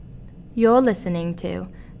You're listening to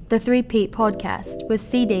the 3 Pete Podcast with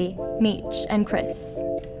CD, Meech, and Chris.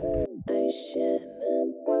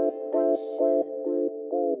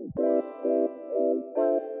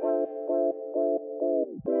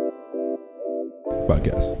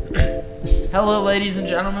 Podcast. Hello, ladies and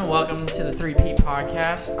gentlemen. Welcome to the 3 Pete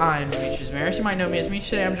Podcast. I'm Meech's Maris. You might know me as Meech.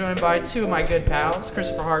 Today I'm joined by 2 of my good pals,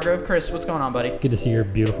 Christopher Hargrove. Chris, what's going on, buddy? Good to see your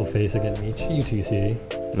beautiful face again, Meech. You too, CD.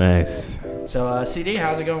 Nice. So, CD,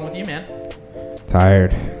 how's it going with you, man?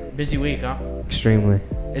 Tired. Busy week, huh? Extremely.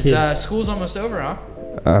 School's almost over, huh?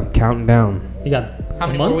 I'm counting down. You got How a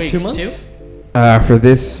many month, more weeks? 2 months? For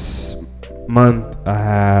this month, I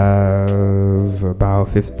have about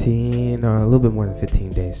 15, a little bit more than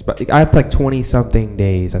 15 days. But I have like 20-something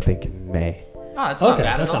days, I think, in May. Oh, that's not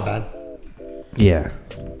bad that's at all. not bad. Yeah.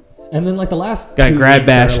 And then like the last Got 2 grad weeks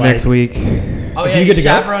bash are, next like, week. Oh, yeah, Do you you're get to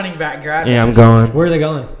go? running back grad. Yeah, I'm bash. going. Where are they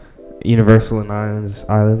going? Universal and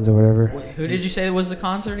Islands or whatever. Wait, who did you say was the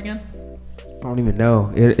concert again? I don't even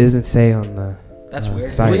know. It doesn't say on the... That's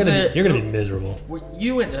weird. site. You're gonna be miserable.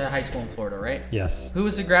 You went to high school in Florida, right? Yes. Who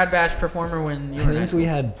was the grad bash performer when you I were in high think school? we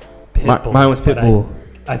had Pitbull. Mine was but Pitbull.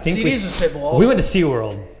 I think CD's was Pitbull also. we went to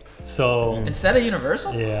SeaWorld. So Instead of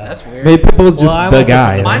Universal? Yeah. That's weird. Maybe Pitbull's just I'm the also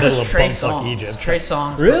guy. from Mine middle was of Trey bumfuck Songz. Egypt. Trey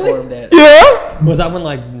Songz Really? performed it. Yeah! was that when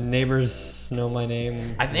like Neighbors Know My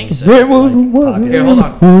Name? I think was, so. like, Here, Here, hold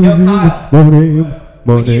on. Yo, Kyle.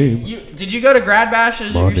 My name. Did you go to grad bash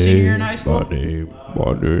as your senior year in high school? My name.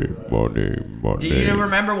 Do you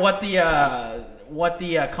remember what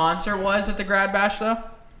the concert was at the grad bash though?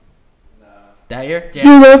 No. That year? You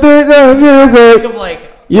Yeah. got the music. Think of like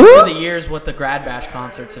Yeah. over the years what the grad bash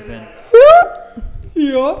concerts have been.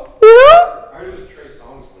 Yeah.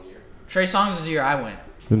 Trey Songz was the year I went.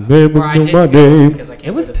 The name Or I is didn't my go name. because I can't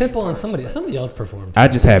It was go to theme Pitbull and parks. somebody else performed. I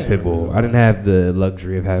just had can't remember who Pitbull. it I didn't was. have the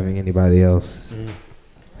luxury of having anybody else.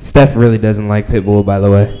 Steph really doesn't like Pitbull, by the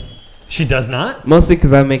way. She does not? Mostly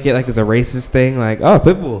because I make it like it's a racist thing. Like, oh,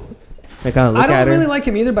 Pitbull. I kind of look I at don't her. really like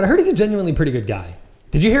him either, but I heard he's a genuinely pretty good guy.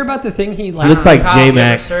 Did you hear about the thing he like? Looks like Kyle, you ever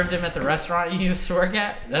J-Mac. served him at the restaurant you used to work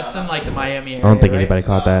at? That's in like the Miami area. I don't think right? anybody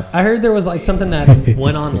caught that. I heard there was like something that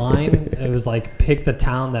went online. It was like pick the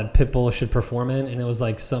town that Pitbull should perform in, and it was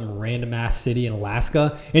like some random ass city in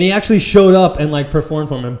Alaska. And he actually showed up and like performed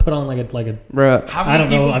for him and put on like a. Bruh. How I many don't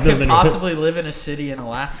know. people I've never could been to possibly live in a city in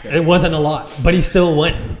Alaska? It wasn't a lot, but he still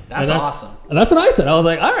went. That's And awesome. That's what I said. I was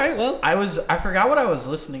like, all right, well. I forgot what I was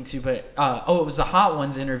listening to, but it was the Hot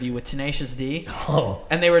Ones interview with Tenacious D. Oh.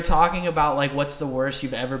 And they were talking about like what's the worst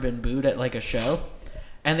you've ever been booed at like a show.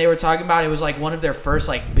 And they were talking about it was like one of their first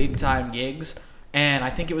like big time gigs. And I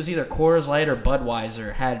think it was either Coors Light or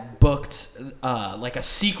Budweiser had booked like a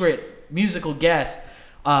secret musical guest.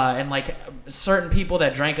 And like certain people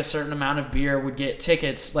that drank a certain amount of beer would get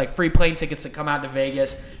tickets, like free plane tickets to come out to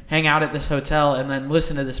Vegas, hang out at this hotel, and then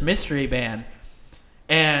listen to this mystery band.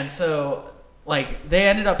 And so like they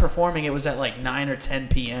ended up performing. It was at like 9 or 10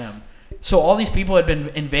 p.m. So all these people had been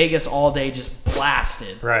in Vegas all day just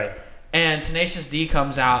blasted. Right. And Tenacious D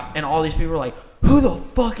comes out, and all these people are like, who the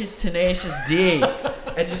fuck is Tenacious D?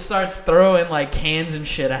 And just starts throwing like cans and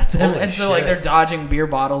shit at them. Holy and so like shit. they're dodging beer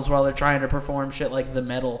bottles while they're trying to perform shit like The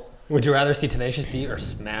Metal. Would you rather see Tenacious D or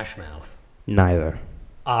Smash Mouth? Neither.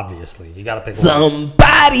 Obviously. You got to pick one.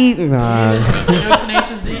 Somebody. Nah. You know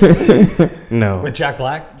Tenacious D? No. With Jack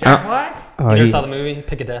Black? Jack Black? Oh, You never he- saw the movie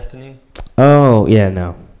Pick a Destiny? oh, yeah,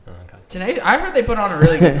 no. Oh, okay. I heard they put on a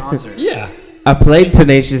really good concert. Yeah. I played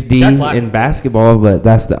Tenacious D Jack Black's in a- basketball, but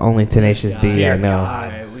that's the only Tenacious D Dear I know. All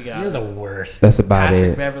right, we got You're the worst. That's about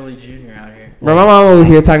Patrick it. Beverly Jr. out here. Bro, my mom over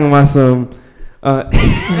here talking about some.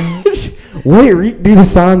 What did Reek do to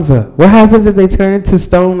Sansa? What happens if they turn into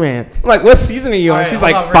Stone Man? I'm like, what season are you All on? right, She's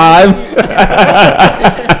hold like on, 5.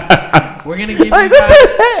 We're gonna give you Like, guys. what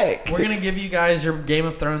the heck? We're gonna give you guys your Game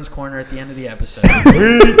of Thrones corner at the end of the episode.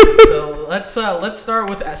 So let's start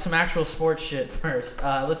with some actual sports shit first.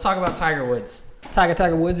 Let's talk about Tiger Woods.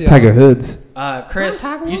 Tiger Woods. Yeah. Tiger Hoods. Chris,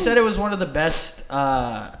 you said it was one of the best,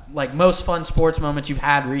 most fun sports moments you've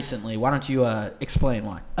had recently. Why don't you explain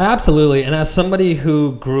why? Absolutely. And as somebody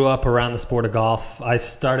who grew up around the sport of golf, I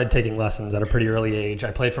started taking lessons at a pretty early age.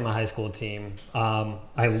 I played for my high school team.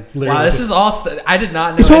 I literally. Wow, this is all. I did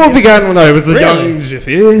not know. This all any of began this. when I was a Really? young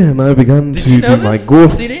Jiffy, and I began Did to you know do my this,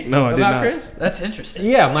 golf. CD? No, I did about not. Chris? That's interesting.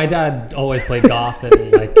 Yeah, my dad always played golf,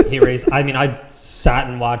 and like he raised. I mean, I sat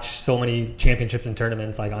and watched so many championships and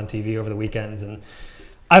tournaments like on TV over the weekends, and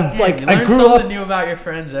I've Damn, like you I learn grew something up. new about your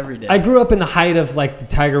friends every day. I grew up in the height of like the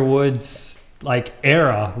Tiger Woods like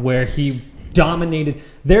era where he dominated.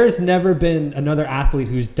 There's never been another athlete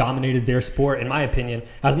who's dominated their sport, in my opinion,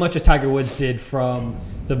 as much as Tiger Woods did from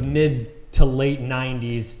the mid to late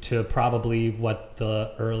 90s to probably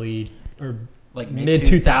the early or Like mid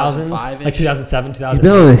 2000s, 2005-ish. like 2007, He's been 2008.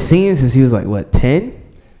 on the scene since he was like what 10.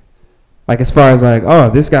 Like as far as like, oh,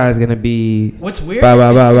 this guy's gonna be. What's weird? Bah,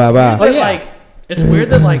 bah, it's bah, weird bah, bah. that, Oh, yeah. like it's weird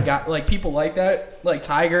that like people like that, like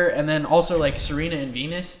Tiger, and then also like Serena and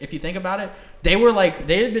Venus. If you think about it, they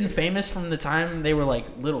had been famous from the time they were like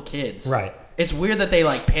little kids. Right. It's weird that they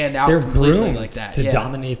like panned out They're completely groomed like that. to Yeah.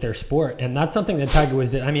 dominate their sport, and that's something that Tiger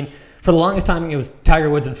Woods did. I mean, for the longest time, it was Tiger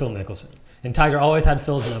Woods and Phil Mickelson, and Tiger always had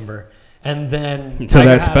Phil's number. And then Until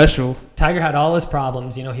that special. Tiger had all his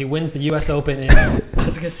problems. You know, he wins the U.S. Open in I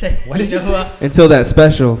was gonna say. What did you know say? Until that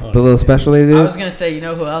special, the little special they did. I was gonna say, you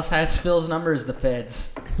know who else has Phil's number is the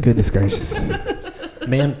Feds. Goodness gracious.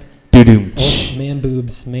 man, Doo-doo. man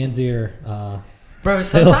boobs, man's ear. Bro,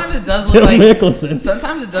 sometimes it does Phil look like. Mickelson.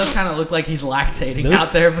 Sometimes it does kind of look like he's lactating Those-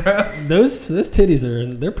 out there, bro. Those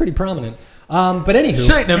titties they're pretty prominent. But anywho,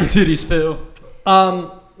 Shake them titties, Phil.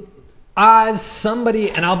 as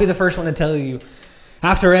somebody, and I'll be the first one to tell you,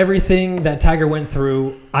 after everything that Tiger went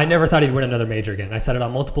through, I never thought he'd win another major again. I said it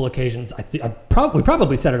on multiple occasions. We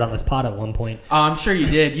probably said it on this pod at one point. Oh, I'm sure you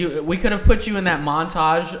did. We could have put you in that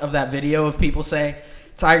montage of that video of people saying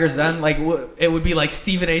Tiger's done. Like it would be like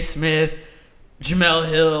Stephen A. Smith, Jamel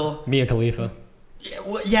Hill. Mia Khalifa.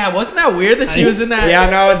 Yeah, wasn't that weird that she was in that? Yeah,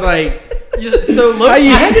 no, it's like. So look, I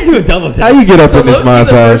had to do a double take. How you get up so in this look, the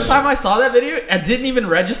first montage? time I saw that video, I didn't even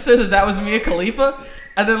register that was Mia Khalifa.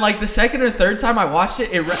 And then like the second or third time I watched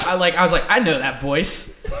it, I was like, I know that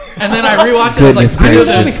voice. And then I rewatched it. I was like, Goodness I know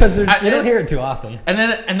gracious. that because you don't hear it too often. And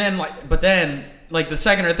then like the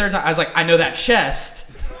second or third time, I was like, I know that chest.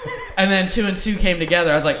 And then 2 and 2 came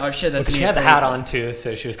together. I was like, oh shit, that's She Mia had the Khalifa. hat on too,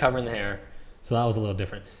 so she was covering the hair. So that was a little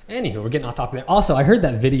different. Anywho, we're getting off topic there. Also, I heard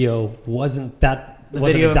that video wasn't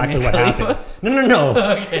video of exactly Mia what Khalifa? happened. No.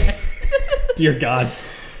 Okay. Dear God.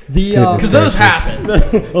 The Goodness Because those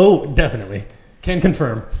gracious. happen. oh, definitely can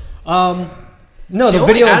confirm. No, She the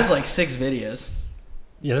only video has like 6 videos.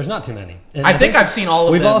 yeah, there's not too many. And I think I've seen all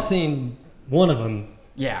of we've them. all seen one of them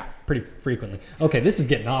Yeah. pretty frequently. Okay, this is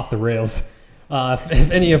getting off the rails.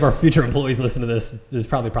 If any of our future employees listen to this is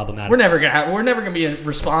probably problematic. We're never gonna be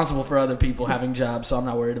responsible for other people having jobs, so I'm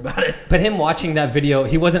not worried about it. But him watching that video,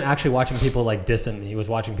 he wasn't actually watching people like diss him. He was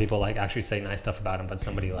watching people like actually say nice stuff about him, but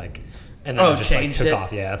somebody like and then Oh, it just like changed took it?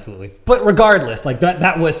 off. Yeah, absolutely. But regardless, like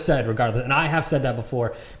that was said regardless, and I have said that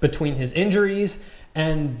before. Between his injuries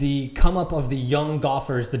and the come up of the young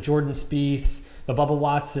golfers, the Jordan Spieths, the Bubba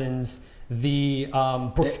Watsons, the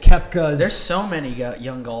Brooks Koepkas, There's so many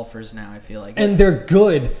young golfers now. I feel like. and they're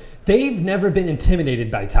good. They've never been intimidated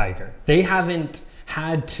by Tiger. They haven't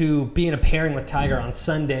had to be in a pairing with Tiger on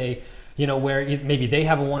Sunday, you know, where maybe they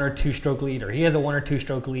have a 1 or 2 stroke lead or he has a 1 or 2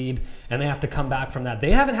 stroke lead and they have to come back from that.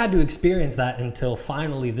 They haven't had to experience that until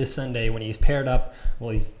finally this Sunday when he's paired up.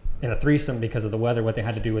 Well, he's in a throesome because of the weather, what they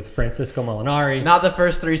had to do with Francisco Molinari. Not the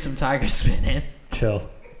first threesome Tiger's been in.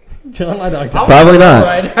 Chill on my dog. I wanna Probably roll not.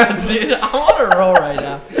 Right now, dude. I want to roll right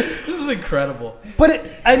now. This is incredible. But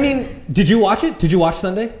I mean, did you watch it? Did you watch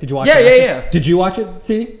Sunday? Did you watch Yeah, it? yeah. Did you watch it,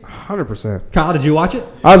 CD? 100%. Kyle, did you watch it?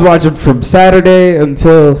 I was watching from Saturday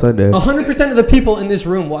until Sunday. 100% of the people in this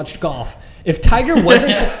room watched golf. If Tiger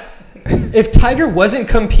wasn't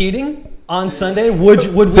competing on Sunday, would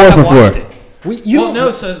we 4 have for 4. watched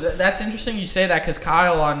it? So that's interesting you say that because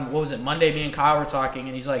Kyle on, what was it, Monday, me and Kyle were talking,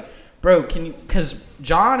 and he's like, bro, can you, because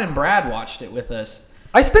John and Brad watched it with us.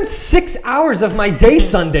 I spent 6 hours of my day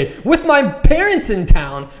Sunday with my parents in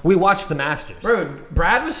town. We watched the Masters. Bro,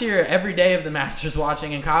 Brad was here every day of the Masters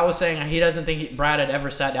watching, and Kyle was saying he doesn't think Brad had ever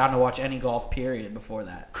sat down to watch any golf, period, before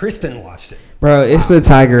that. Kristen watched it. Bro, it's the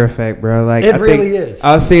Tiger effect, bro. Like It I really think is.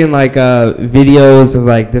 I was seeing like videos of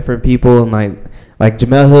like different people and like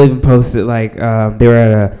Jamel Hill even posted like they were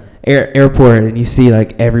at a airport and you see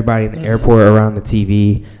like everybody in the airport around the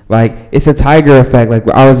TV. Like it's a Tiger effect. Like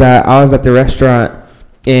I was at the restaurant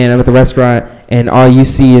and I'm at the restaurant and all you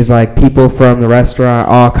see is like people from the restaurant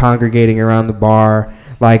all congregating around the bar.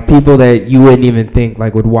 Like people that you wouldn't even think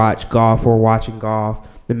like would watch golf or watching golf.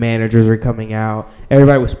 The managers were coming out.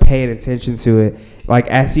 Everybody was paying attention to it. Like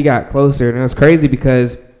as he got closer, and it was crazy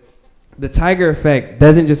because the Tiger effect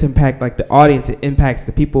doesn't just impact like the audience; it impacts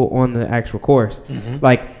the people on the actual course.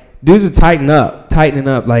 Like dudes would tightening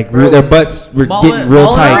up, like their butts were getting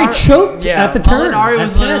real tight. Molinari choked at the turn. Molinari at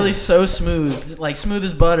was 10. literally so smooth, like smooth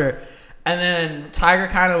as butter. And then Tiger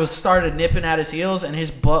kind of started nipping at his heels, and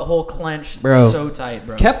his butthole clenched so tight,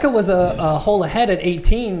 bro. Koepka was a hole ahead at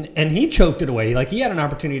 18, and he choked it away. Like, he had an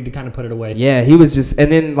opportunity to kind of put it away. Yeah, he was just,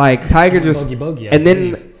 and then like Tiger just, Bogey, and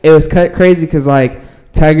then it was crazy because like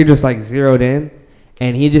Tiger just like zeroed in,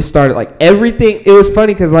 and he just started like everything. It was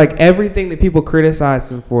funny because like everything that people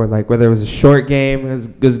criticized him for, like whether it was a short game,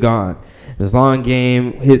 was gone. His long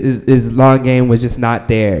game, his long game was just not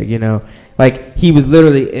there. You know, like he was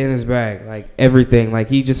literally in his bag, like everything. Like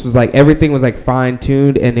he just was like everything was like fine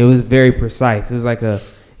tuned, and it was very precise. It was like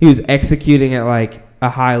he was executing at like a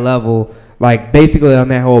high level, like basically on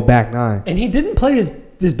that whole back nine. And he didn't play his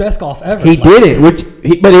best golf ever. He didn't,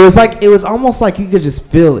 but it was almost like you could just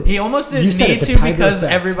feel it. He almost You didn't said need it, the to Tiger because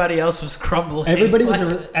effect. everybody else was crumbling. Everybody was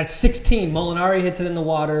Like, at 16. Molinari hits it in the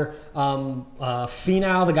water.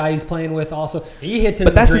 Finau, the guy he's playing with, also he hits it.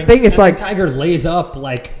 But in that's the the drink, thing, it's and then like- Tiger lays up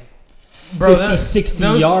like 50, bro, 60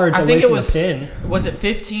 those- yards I away think it from was, the pin. Was it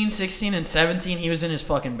 15, 16, and 17? He was in his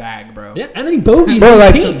fucking bag, bro. Yeah, and then he bogeys Bro,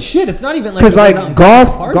 like- 18. Shit, it's not even like Because he goes out like and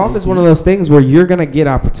golf parties. is one of those things where you're gonna get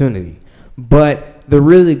opportunity, but the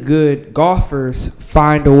really good golfers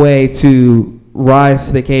find a way to rise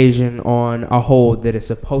to the occasion on a hole that is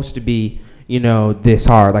supposed to be, you know, this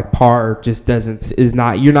hard. Like par just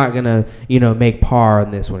you're not gonna, you know, make par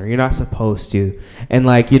on this one, or you're not supposed to. And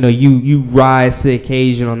like, you know, you rise to the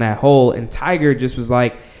occasion on that hole. And Tiger just was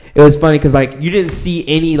like, it was funny because like you didn't see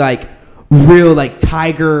any like real like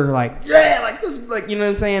Tiger like like this, like, you know what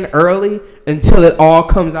I'm saying, early, until it all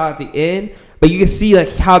comes out at the end. But you can see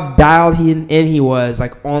like how dialed he was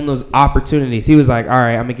like on those opportunities. He was like, all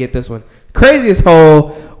right, I'm gonna get this one. Craziest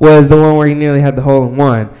hole was the one where he nearly had the hole in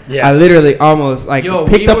one. Yeah. I literally almost like Yo,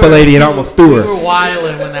 picked we up were- a lady and we almost were- threw her. We were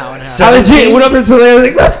wilding when that one happened. I legit 17? went up to the lady,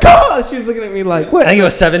 like, let's go. She was looking at me like, what? I think it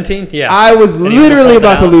was 17. Yeah, I was And he was literally holding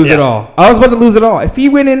about to out. lose Yeah. it all. I was about to lose it all. If he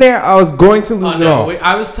went in there, I was going to lose Oh, it no, all.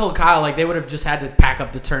 I was told Kyle like they would have just had to pack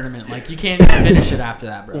up the tournament. Like you can't even finish it after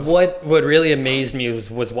that, bro. What really amazed me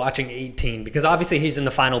was watching 18, because obviously he's in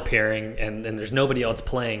the final pairing and there's nobody else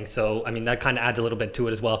playing. So, I mean, that kind of adds a little bit to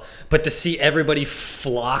it as well. But to see everybody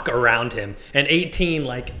flock around him, and 18,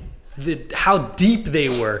 like how deep they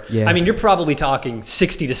were. Yeah. I mean, you're probably talking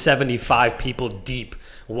 60 to 75 people deep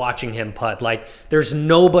watching him putt. Like there's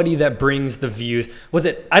nobody that brings the views.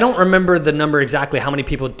 I don't remember the number exactly, how many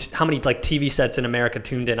people, how many like TV sets in America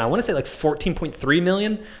tuned in. I want to say like 14.3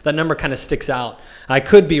 million. That number kind of sticks out. I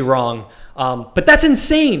could be wrong. But that's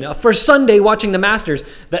insane for Sunday watching the Masters.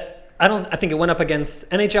 I think it went up against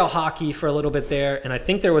NHL hockey for a little bit there, and I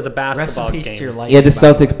think there was a Rest basketball in peace game. to your life. Yeah, the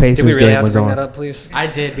Celtics Pacers Did we really game have to was bring on. that up, please? I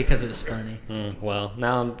did because it was funny. Well,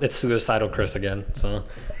 now it's suicidal Chris again. So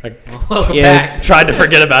I Welcome Yeah. back. tried to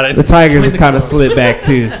forget about The it. Tigers Join have the kind of club. slid back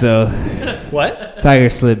too, so What?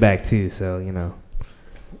 Tigers slid back too, so you know.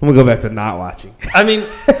 I'm gonna go back to not watching. I mean,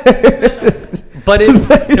 but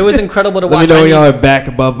it was incredible to Let me watch. know I when mean, y'all are back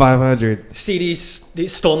above 500. CD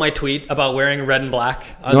stole my tweet about wearing red and black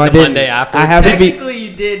on No, I the didn't. Monday after. I have to be. Technically,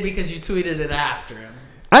 you did because you tweeted it after him.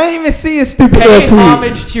 I didn't even see a stupid little Paying tweet.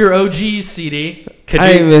 homage to your OG CD. Could I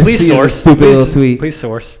didn't you even please see the source? stupid Please, little tweet. please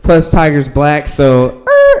source. Plus Tigers black, so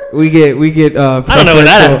we get. I don't know what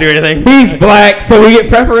that has to do with anything. He's black, so we get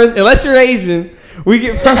preference. Unless you're Asian, we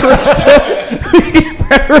get preferential. we get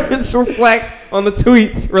preferential slacks on the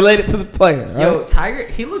tweets related to the player. Yo, right? Tiger,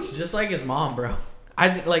 he looks just like his mom, bro.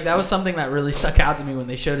 That was something that really stuck out to me when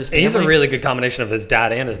they showed his family. He's a really good combination of his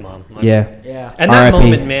dad and his mom. Yeah. Yeah. And that R.I.P.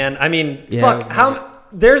 moment, man. I mean, Yeah.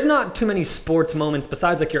 there's not too many sports moments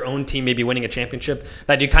besides like your own team maybe winning a championship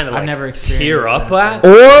that you kind of I've like never experienced tear up that, at.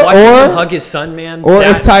 so. Watching Or- him hug his son, man. Or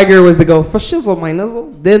if that- Tiger was to go for shizzle my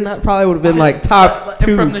nizzle, then that probably would have been like top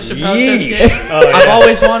two From the Chappelle Yeesh. Test game. Oh, yeah. I've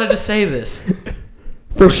always wanted to say this.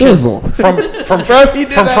 for shizzle. from Bro, he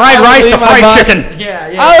did from that, fried I rice to leave my fried mind- chicken. Yeah,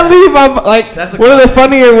 yeah. I leave my like. That's a one of the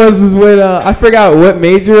funnier ones is when I forgot what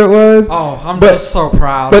major it was. Oh, I'm But- just so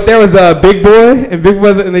proud. But there was a Big Boy and Big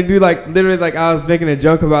Boy, and they do like literally like I was making a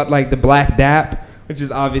joke about like the black dap, which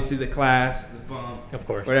is obviously the class, the bump, Of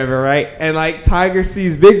course. whatever, right? And like Tiger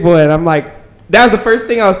sees Big Boy, and I'm like, that was the first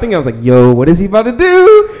thing I was thinking. I was like, yo, what is he about to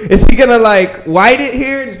do? Is he gonna like white it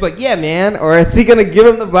here and just be like, yeah, man, or is he gonna give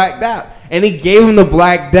him the black dap? And he gave him the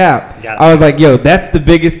black dap. Got it. I was like, yo, that's the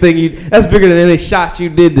biggest thing that's bigger than any shot you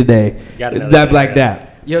did today. Gotta know That that, black yeah.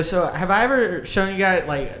 dap. Yo, so have I ever shown you guys,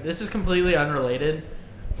 like, this is completely unrelated,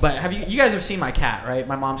 but have you guys have seen my cat, right?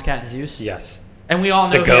 My mom's cat, Zeus? Yes. And we all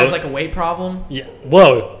know The he has, goat? like, a weight problem. Yeah.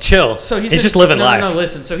 Whoa, chill. So he's been, been, just living no, life. No,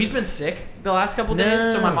 listen. So he's been sick the last couple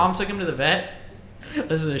days. So my No. mom took him to the vet.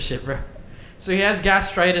 Listen to this shit, bro. So he has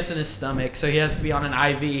gastritis in his stomach. So he has to be on an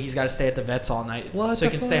IV. He's got to stay at the vet's all night. What so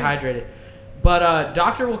he the can stay fuck? hydrated. But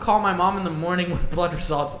doctor will call my mom in the morning with blood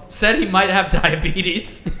results. Said he might have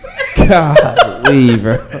diabetes. Golly,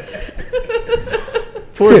 bro.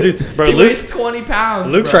 Poor Zeus. Bro, he Luke's, weighs 20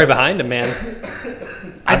 pounds. Luke's bro. right behind him, man.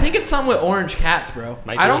 I think it's something with orange cats, bro.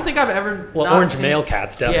 Might I be. don't think I've ever. Well, not orange seen- male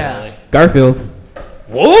cats, definitely. Garfield.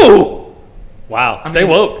 Whoa! Wow. Stay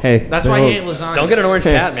woke. Hey, That's stay why woke. he ate lasagna. Don't get an orange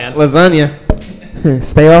cat, man. Lasagna.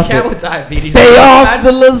 Stay off Cat it. with diabetes. Stay off the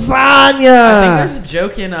I think lasagna. there's a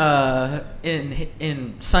joke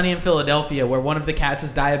in Sunny in Philadelphia where one of the cats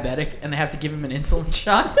is diabetic and they have to give him an insulin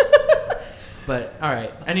shot. But all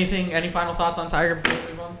right, any final thoughts on Tiger before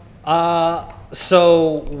we move on?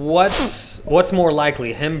 So what's more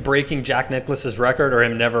likely, him breaking Jack Nicklaus's record or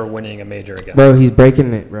him never winning a major again? Bro, he's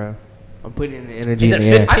breaking it, bro. I'm putting in the energy He's in at the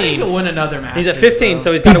air. 15. I think he'll win another match. He's at 15,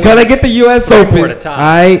 so he's got He's to gonna win. get the U.S. three Open. more at a time. All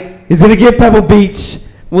right, he's gonna get Pebble Beach.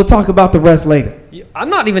 We'll talk about the rest later.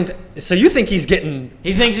 I'm not even. So you think he's getting?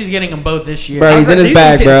 He thinks he's getting them both this year. Bro, he's in gonna his say,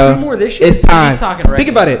 bag, he's getting bro. 2 more this year? It's time. He's talking Think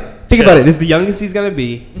about it. records. Think Chill. about it. This is the youngest he's gonna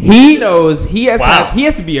be. He knows he has. Wow. He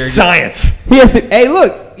has to be arrogant. Science. He has to. Hey,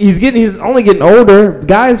 look, he's only getting older.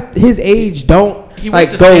 Guys his age don't He went like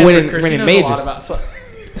to go Stanford, winning Chris. He winning knows a lot majors. about science.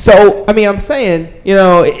 So I mean, I'm saying,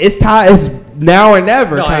 it's time. It's now or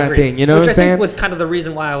never No, I kind of agree. thing. You know Which what I'm I saying? think was kind of the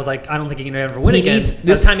reason why I was like, I don't think he can ever win He again. needs By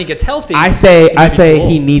this- the time he gets healthy, I say he might be too he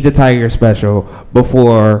old. needs a Tiger special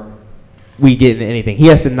before we get into anything. He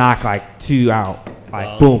has to knock like 2 out,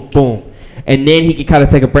 like boom, boom, and then he can kind of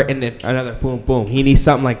take a break and then another boom, boom. He needs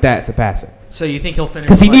something like that to pass it So you think he'll finish?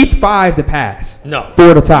 because he like- needs 5 to pass. No.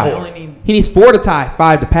 4 to They tie. only need- He needs 4 to tie,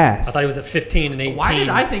 5 to pass. I thought he was at 15 and 18. Why did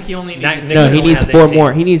I think he only Nick- needed? Nick- No, Nicholas he only needs has 4 18.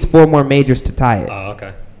 more. He needs 4 more majors to tie it. Oh,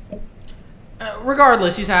 okay.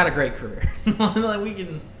 Regardless, he's had a great career. Like we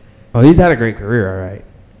can Oh, he's had a great career, all right.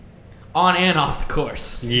 on and off the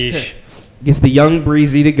course. Yeesh. Gets the young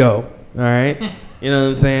breezy to go. All right. You know what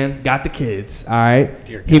I'm saying? Got the kids. All right.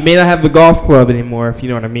 Dear He God. may not have the golf club anymore, if you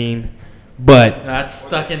know what I mean. But That's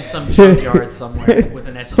stuck in some junkyard somewhere with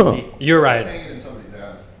an SUV. You're right. Hanging in somebody's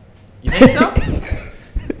house. You think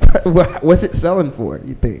so? what's it selling for,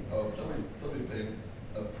 you think? Oh, somebody paid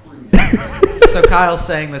a premium. So Kyle's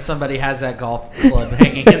saying that somebody has that golf club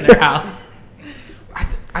hanging in their house.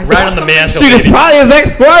 I saw Right on the something- mantle. Shoot, it's baby. probably his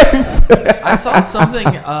ex-wife. I saw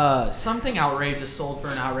something outrageous sold for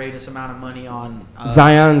an outrageous amount of money on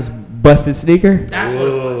Zion's busted sneaker. That's what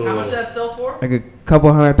it was. How much did that sell for? Like a couple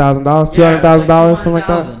 $100,000, Yeah, it was $200,000, like something like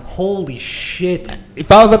that. $200,000. Holy shit. If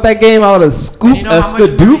I was at that game, I would have And scooped you know how much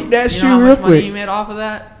skadoop money? that You shoe know how real much money he quick. made off of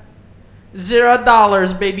that?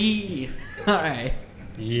 $0, baby. All right.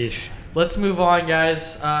 Yeesh. Let's move on,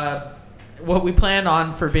 guys. What we planned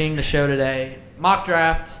on for being the show today, mock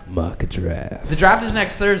draft. Mock draft. The draft is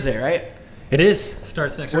next Thursday, right? It is.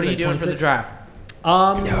 Starts next What are you Thursday, doing for the 26th. draft?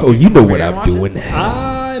 Oh, you know We're what gonna I'm watch it? doing.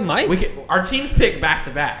 I might. Our teams pick back to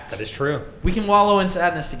back. That is true. We can wallow in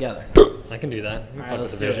sadness together. I can do that. All right,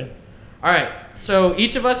 let's do it. All right, so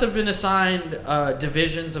each of us have been assigned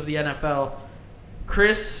divisions of the NFL.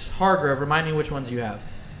 Chris Hargrove, remind me which ones you have.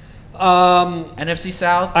 NFC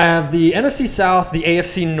South. I have the NFC South, the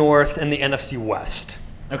AFC North, and the NFC West.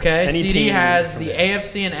 Okay. Any CD team has from the there.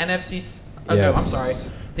 AFC and NFC. Oh, no, I'm Yes. sorry.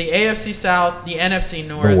 The AFC South, the NFC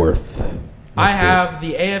North. North. I That's it. have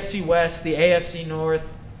the AFC West, the AFC North.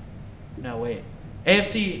 No, wait.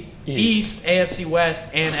 AFC East, AFC West,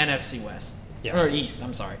 and NFC West. Yes. Or East,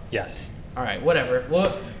 I'm sorry. Yes. All right, whatever.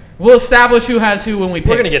 We'll establish who has who when we pick.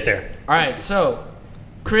 We're going to get there. All right, so,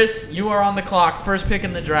 Chris, you are on the clock. First pick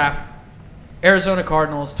in the draft. Arizona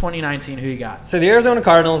Cardinals, 2019. Who you got? So the Arizona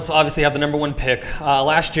Cardinals obviously have the number 1 pick.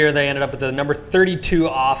 Last year they ended up with the number 32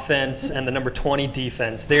 offense and the number 20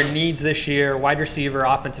 defense. Their needs this year: wide receiver,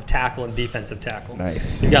 offensive tackle, and defensive tackle.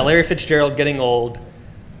 Nice. You've got Larry Fitzgerald getting old.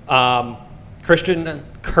 Christian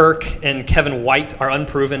Kirk and Kevin White are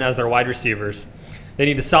unproven as their wide receivers. They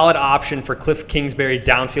need a solid option for Cliff Kingsbury's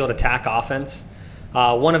downfield attack offense.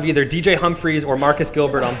 One of either DJ Humphries or Marcus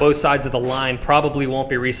Gilbert on both sides of the line probably won't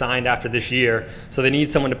be re-signed after this year, so they need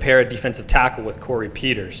someone to pair a defensive tackle with Corey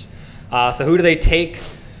Peters. So who do they take?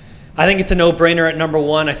 I think it's a no-brainer at number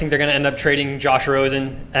 1. I think they're going to end up trading Josh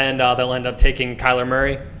Rosen, and they'll end up taking Kyler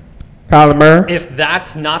Murray. Kyler Murray. If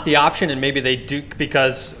that's not the option, and maybe they do,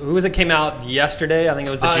 because who was it came out yesterday? I think it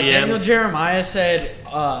was the GM. Daniel Jeremiah said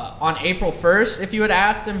on April 1st, if you had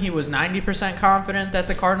asked him, he was 90% confident that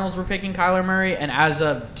the Cardinals were picking Kyler Murray, and as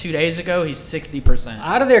of 2 days ago, he's 60%.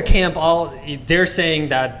 Out of their camp, they're saying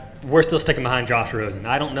that we're still sticking behind Josh Rosen.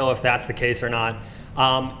 I don't know if that's the case or not.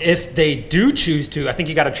 If they do choose to, I think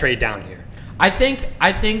you got to trade down here. I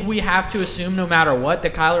think we have to assume no matter what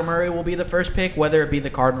that Kyler Murray will be the first pick, whether it be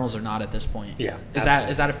the Cardinals or not at this point. Yeah, Is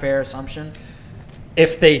that a fair assumption?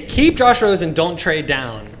 If they keep Josh Rosen, don't trade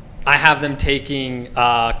down, I have them taking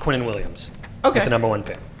Quinnen Williams Okay. with the number 1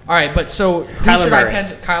 pick. All right, but so who Kyler should Murray. I pen?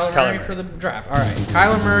 Kyler Kyler Murray Murray. for the draft. All right,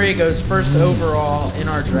 Kyler Murray goes first overall in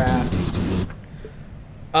our draft.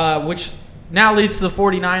 Which Now leads to the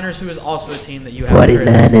 49ers, who is also a team that you have.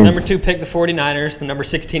 49ers. Number 2 pick, the 49ers. The number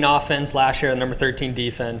 16 offense last year, the number 13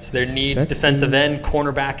 defense. Their needs, defensive end,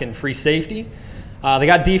 cornerback, and free safety. They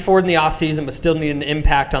got D Ford in the offseason, but still need an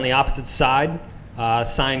impact on the opposite side.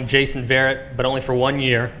 Signed Jason Verrett, but only for 1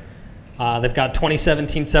 year. They've got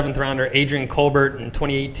 2017 7th rounder Adrian Colbert and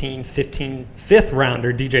 2018 5th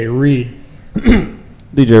rounder DJ Reed.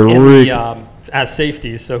 As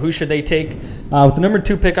safeties. So who should they take? With the number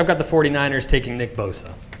 2 pick, I've got the 49ers taking Nick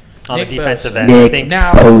Bosa on the defensive end. I think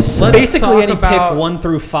basically any pick 1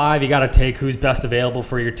 through 5, you got to take who's best available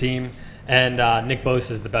for your team. And Nick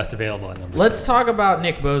Bosa is the best available at number 2. Let's talk about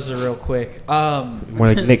Nick Bosa real quick. More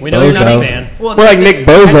like Nick we know you're not a fan. Well, We're like Nick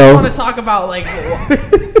Bozo. I just want to talk about, like,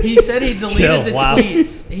 he said he deleted the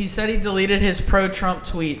tweets. He said he deleted his pro-Trump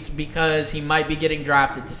tweets because he might be getting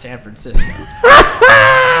drafted to San Francisco.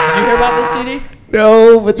 Did you hear about this, CD?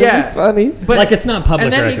 No, but this is funny. But, like, it's not public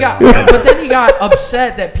and then record. But then he got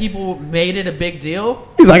upset that people made it a big deal.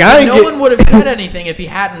 He's like, no one would have said anything if he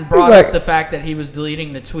hadn't brought up the fact that he was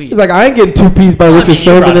deleting the tweets. He's like, I ain't getting 2-piece by Richard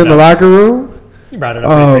Sherman in the locker room. You brought it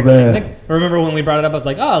up pretty frequently. Remember when we brought it up, I was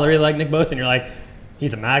like, oh, I really like Nick Bosa. And you're like,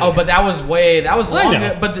 he's a magnet. Oh, but that was long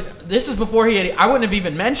ago. But this is before I wouldn't have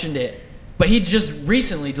even mentioned it. But he just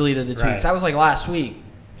recently deleted the tweets. Right. That was like last week.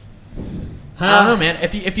 I don't know, man.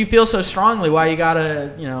 If you feel so strongly, why you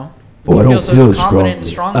gotta, if you feel so confident and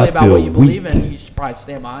strongly about what you believe in, you should probably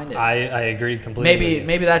stand behind it. I agree completely.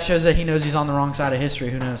 Maybe that shows that he knows he's on the wrong side of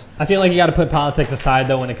history. Who knows? I feel like you got to put politics aside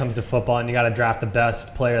though when it comes to football, and you got to draft the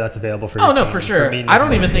best player that's available for your team. Oh no, for sure. I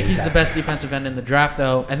don't even think he's the best defensive end in the draft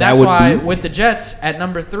though, and that's why with the Jets at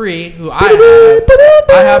number 3, who I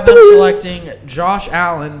have them selecting Josh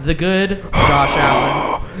Allen, the good Josh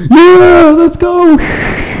Allen. Yeah, let's go.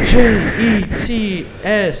 Jets.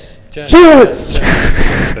 Jets.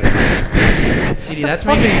 CD, that's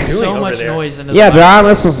making so much noise into the John,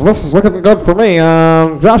 this is looking good for me.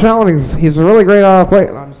 Josh Allen, he's a really great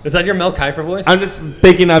player. Is that your Mel Kiper voice? I'm just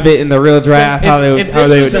thinking of it in the real draft, how they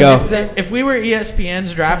would go. If we were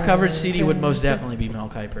ESPN's draft coverage, CD would most definitely be Mel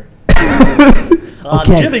Kiper.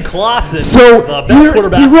 Jimmy Clausen is So the best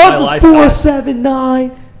quarterback he of my runs lifetime.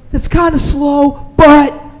 4.79. That's kind of slow,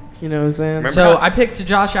 but you know what I'm saying. So I picked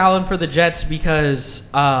Josh Allen for the Jets because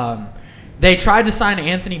they tried to sign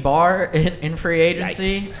Anthony Barr in free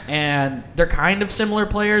agency, and they're kind of similar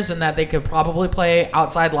players in that they could probably play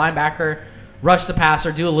outside linebacker, rush the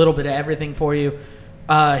passer, do a little bit of everything for you.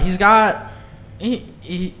 He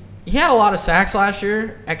had a lot of sacks last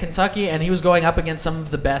year at Kentucky, and he was going up against some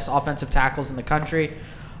of the best offensive tackles in the country.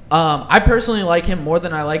 I personally like him more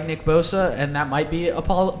than I like Nick Bosa, and that might be a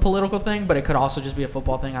political thing, but it could also just be a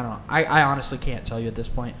football thing. I don't know. I honestly can't tell you at this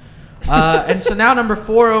point. And so now number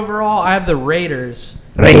 4 overall, I have the Raiders.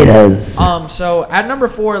 So at number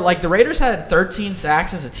 4, like the Raiders had 13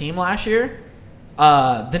 sacks as a team last year.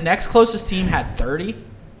 The next closest team had 30.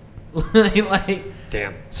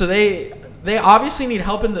 Damn. So they obviously need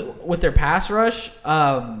help with their pass rush.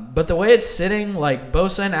 But the way it's sitting, like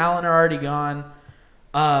Bosa and Allen are already gone.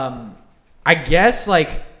 I guess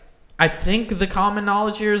I think the common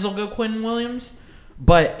knowledge here is they'll go Quinn Williams.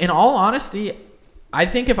 But in all honesty, I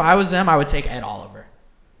think if I was them, I would take Ed Oliver.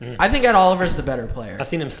 I think Ed Oliver is the better player. I've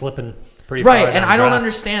seen him slipping pretty far. Right, and I don't draft.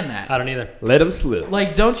 understand that. I don't either. Let him slip.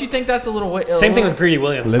 Like, don't you think that's a little... Same thing with Greedy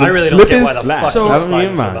Williams. Let I him really don't flip get and why the slap. fuck So- he's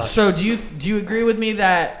sliding so much. So do you agree with me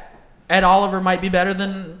that Ed Oliver might be better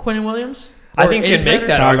than Quinn Williams? I think you can make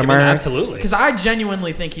that argument, America. absolutely. Because I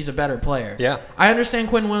genuinely think he's a better player. Yeah. I understand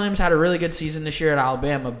Quinn Williams had a really good season this year at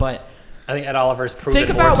Alabama, but I think Ed Oliver's proven think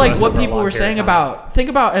more about to us what over a people long were period saying of time. about think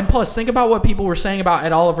about what people were saying about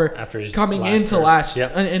Ed Oliver After his coming last into start. last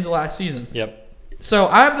Yep. into last season. Yep. So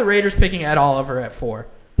I have the Raiders picking Ed Oliver at 4.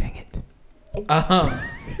 Dang it.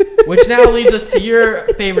 Which now leads us to your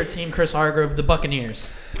favorite team, Chris Hargrove, the Buccaneers.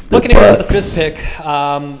 Buccaneers with the 5th pick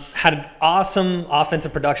had an awesome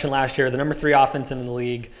offensive production last year, the number 3 offense in the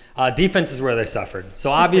league. Defense is where they suffered.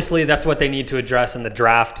 So obviously that's what they need to address in the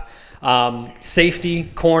draft. Safety,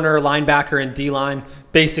 corner, linebacker, and D-line,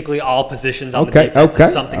 basically all positions on the defense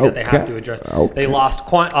is something that they have to address. They lost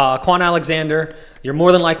Quan Alexander. You're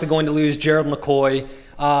more than likely going to lose Gerald McCoy.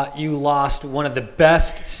 You lost one of the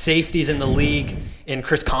best safeties in the league in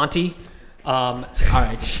Chris Conte. All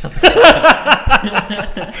right, shut the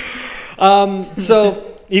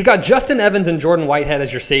So you've got Justin Evans and Jordan Whitehead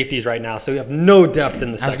as your safeties right now, so you have no depth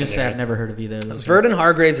in the secondary. I was going to say I've never heard of either of those. Verdon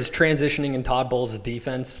Hargraves is transitioning in Todd Bowles'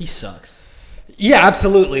 defense. He sucks. Yeah,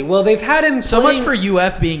 absolutely. Well, they've had him So much playing- for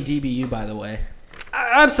UF being DBU, by the way.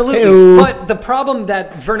 Absolutely. Hey-o. But the problem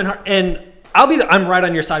that and I'm right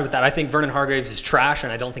on your side with that. I think Vernon Hargreaves is trash,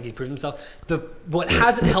 and I don't think he proved himself. What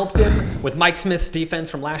hasn't helped him with Mike Smith's defense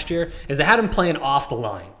from last year is they had him playing off the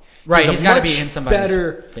line. Right, he's got to be in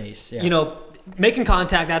somebody's face. Yeah. You know, making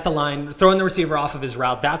contact at the line, throwing the receiver off of his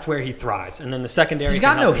route. That's where he thrives. And then the secondary. He's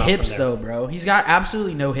got no hips though, bro. He's got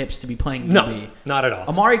absolutely no hips to be playing DB. No, not at all.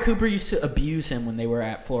 Amari Cooper used to abuse him when they were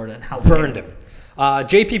at Florida and Alabama. Burned him.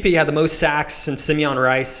 JPP had the most sacks since Simeon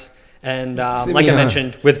Rice. And like I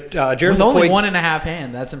mentioned, with Gerald McCoy. With only 1.5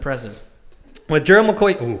 hand, that's impressive. With Gerald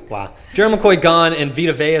McCoy, Gerald McCoy gone and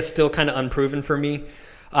Vita Vea is still kind of unproven for me.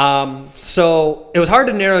 So it was hard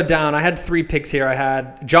to narrow down. I had 3 picks here. I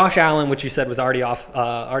had Josh Allen, which you said was already off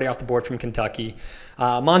the board from Kentucky.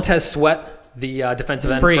 Montez Sweat, the defensive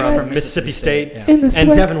end from Mississippi State. Yeah. And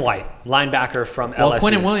Devin White, linebacker from LSU.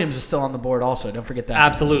 Quinnen Williams is still on the board also. Don't forget that.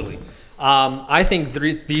 Absolutely. I think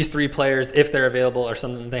these 3 players, if they're available, are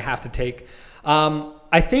something they have to take.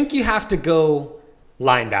 I think you have to go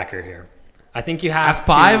linebacker here. I think you have at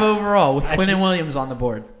 5 overall with Quinnen Williams on the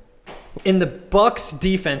board. In the Bucs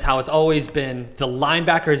defense, how it's always been, the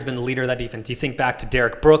linebacker has been the leader of that defense. You think back to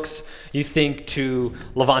Derek Brooks. You think to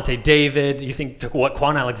Levante David. You think to what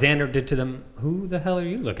Quan Alexander did to them. Who the hell are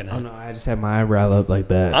you looking at? Oh, no, I just had my eyebrow up like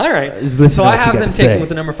that. All right. So I have them taken with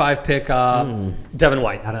the number 5 pick, Devin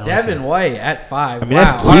White. Devin White at 5. I mean,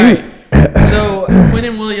 that's cute. All right. So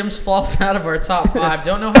Quinnen Williams falls out of our top 5.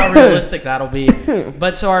 Don't know how realistic that'll be.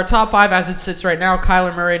 But so our top 5 as it sits right now,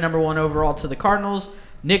 Kyler Murray, number 1 overall to the Cardinals.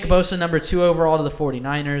 Nick Bosa, number 2 overall to the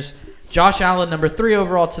 49ers. Josh Allen, number 3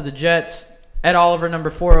 overall to the Jets. Ed Oliver,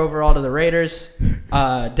 number 4 overall to the Raiders.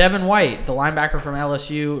 Devin White, the linebacker from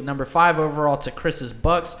LSU, number 5 overall to Chris's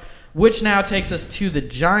Bucks, which now takes us to the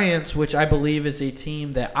Giants, which I believe is a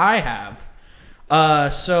team that I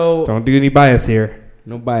have. So don't do any bias here.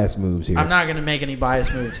 No bias moves here. I'm not going to make any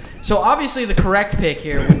bias moves. So obviously the correct pick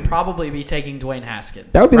here would probably be taking Dwayne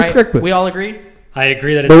Haskins. That would be the correct pick. We all agree? I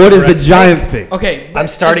agree that it's But what is the correct Giants pick? Okay. I'm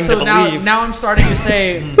starting to believe. Now I'm starting to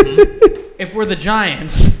say, if we're the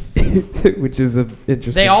Giants, which is an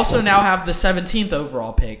interesting. they also now have the 17th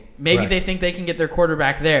overall pick. Maybe they think they can get their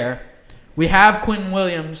quarterback there. We have Quinnen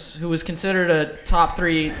Williams, who was considered a top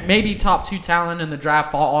 3, maybe top 2 talent in the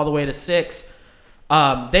draft, fall all the way to 6.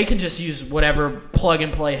 They can just use whatever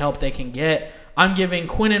plug-and-play help they can get. I'm giving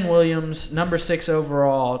Quinnen Williams, number 6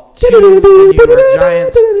 overall, to the New York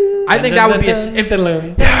Giants. I think that would be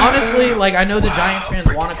honestly, like, I know the Giants fans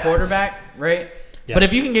want a quarterback, right? Yes. But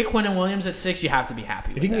if you can get Quinnen Williams at 6, you have to be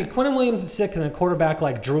happy with that. If you can get Quinnen Williams at 6 and a quarterback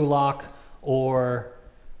like Drew Lock or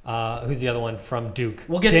who's the other one from Duke?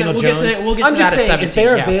 We'll get Daniel to Jones. I'm just saying, if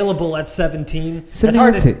they're available at 17,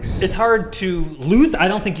 it's hard to lose. I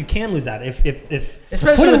don't think you can lose that.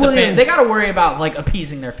 Especially with the fans, they got to worry about like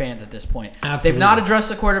appeasing their fans at this point. Absolutely. They've not addressed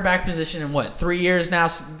the quarterback position in 3 years now.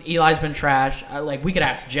 Eli's been trash. Like we could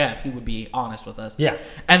ask Jeff; he would be honest with us. Yeah.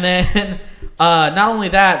 And then not only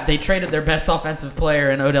that, they traded their best offensive player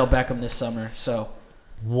in Odell Beckham this summer. So.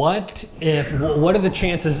 What are the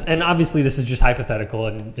chances, and obviously this is just hypothetical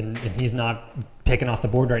and he's not taken off the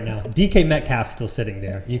board right now. DK Metcalf's still sitting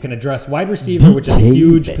there. You can address wide receiver, which is a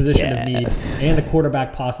huge position of need, and a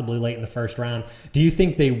quarterback possibly late in the first round. Do you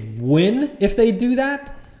think they win if they do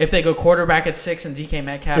that? If they go quarterback at 6 and DK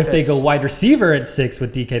Metcalf if they go wide receiver at 6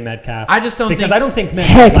 with DK Metcalf. I just don't because I don't think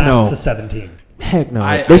Metcalf lasts to 17. Heck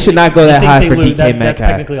no. They should not go that high for DK Metcalf. That's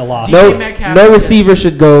technically a loss. No receiver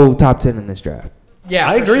should go top 10 in this draft. Yeah,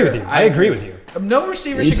 I agree with you. I agree with you. No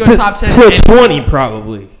receiver should go top 10. To 20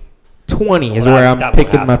 probably. 20 is where I'm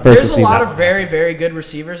picking my first receiver. There's a lot of very, very good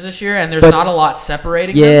receivers this year, and there's not a lot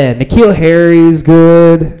separating them. Yeah, N'Keal Harry's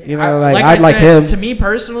good. You know, I'd like him. To me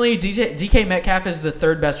personally, DK Metcalf is the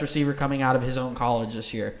 3rd best receiver coming out of his own college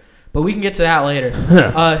this year. But we can get to that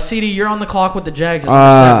later. CD, you're on the clock with the Jags at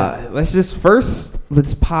number 7.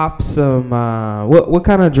 Let's pop some. What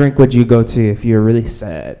kind of drink would you go to if you're really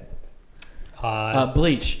sad?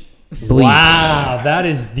 Bleach. Wow, that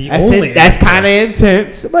is the only. That's kind of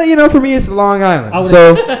intense, but for me, it's Long Island.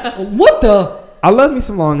 What the? I love me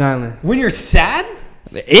some Long Island. When you're sad,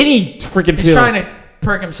 any freaking. He's trying to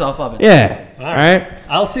perk himself up. Yeah. All right.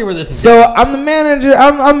 I'll see where this is. So I'm the manager.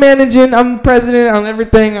 I'm managing. I'm the president. I'm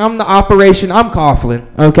everything. I'm the operation. I'm Coughlin.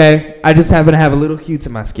 Okay. I just happen to have a little hue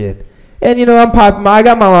to my skin, and I'm popping. I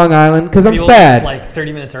got my Long Island because I'm sad. Like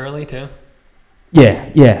 30 minutes early too.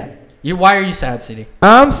 Yeah. Why are you sad, CD?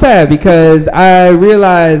 I'm sad because I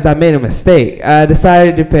realized I made a mistake. I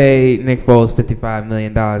decided to pay Nick Foles $55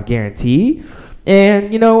 million guaranteed,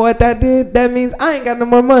 And you know what that did? That means I ain't got no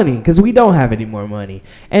more money because we don't have any more money.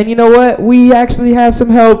 And you know what? We actually have some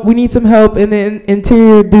help. We need some help in the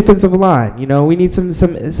interior defensive line. You know, we need some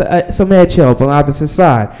edge help on the opposite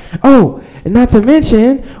side. Oh, and not to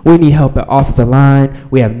mention, we need help at offensive line.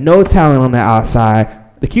 We have no talent on the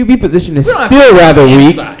outside. The QB position is still rather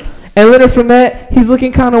weak. And Leonard Fournette, he's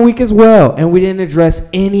looking kind of weak as well. And we didn't address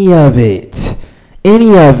any of it.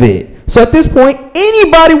 So at this point,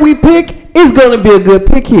 anybody we pick is going to be a good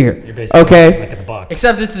pick here. You're basically okay? like at the Bucs.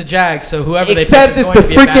 Except it's the Jags, so whoever they Except pick is it's going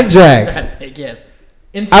the to be a freaking Jags. bad pick, yes.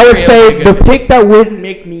 In I would theory, say it'll be a the good pick that wouldn't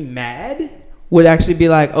make me mad would actually be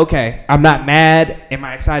like, okay, I'm not mad. Am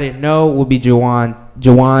I excited? No, would be Jawan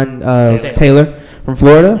Taylor from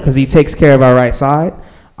Florida because he takes care of our right side.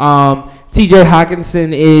 T.J.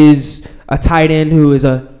 Hawkinson is a tight end who is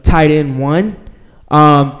a tight end 1.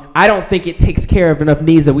 I don't think it takes care of enough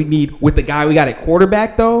needs that we need with the guy we got at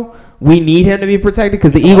quarterback, though. We need him to be protected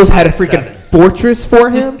because the Eagles had a freaking fortress for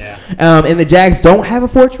him. Yeah. And the Jags don't have a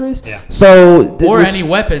fortress. Yeah. So any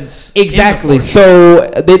weapons. Exactly. So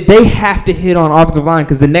they have to hit on offensive line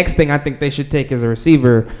because the next thing I think they should take is a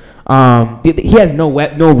receiver. He has no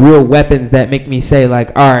real weapons that make me say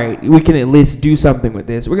like, all right, we can at least do something with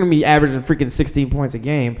this. We're gonna be averaging freaking 16 points a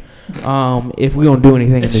game if we don't do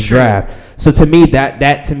anything in this draft. So to me,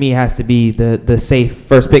 that to me has to be the safe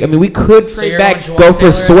first pick. I mean, we could trade back, go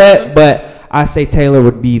for Sweat, but I say Taylor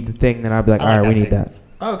would be the thing that I'd be like, all right, we need that.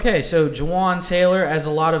 Okay, so Jawan Taylor, as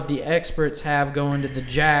a lot of the experts have, going to the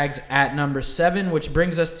Jags at number 7, which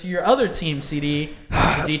brings us to your other team, CD,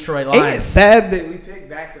 the Detroit Lions. Ain't it sad that we pick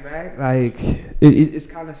back-to-back? Like, it's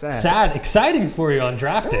kind of sad. Sad. Exciting for you on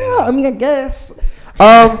draft day. Yeah, I mean, I guess.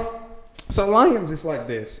 So Lions is like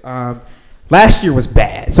this. Last year was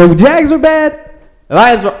bad. So Jags were bad. The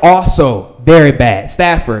Lions were also very bad.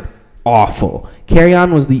 Stafford, awful.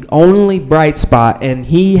 Kerryon was the only bright spot, and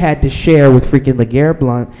he had to share with freaking LeGarrette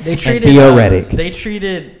Blount and Theo Reddick. They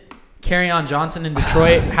treated Kerryon Johnson in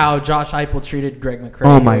Detroit how Josh Heupel treated Greg McCray.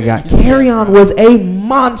 Oh, my God. Kerryon was a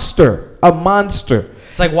monster. A monster.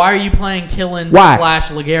 It's like, why are you playing Killins /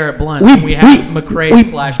 LeGarrette Blount we when we have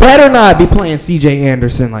McCray / better not be playing C.J.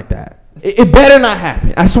 Anderson like that. It better not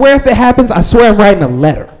happen. I swear if it happens, I swear I'm writing a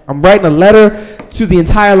letter. I'm writing a letter to the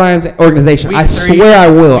entire Lions organization. I swear I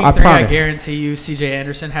will. I promise. I guarantee you C.J.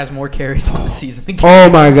 Anderson has more carries on the season than Oh,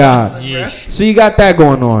 my God. Yeesh. So you got that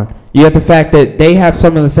going on. You got the fact that they have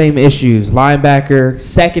some of the same issues. Linebacker,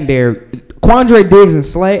 secondary. Quandre Diggs and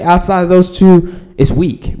Slay, outside of those two, is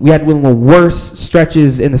weak. We had one of the worst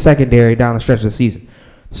stretches in the secondary down the stretch of the season.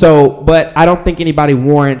 So, but I don't think anybody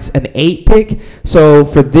warrants an 8 pick. So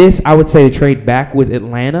for this, I would say to trade back with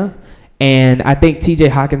Atlanta. And I think T.J.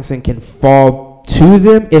 Hawkinson can fall to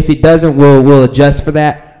them. If he doesn't, we'll adjust for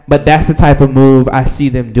that. But that's the type of move I see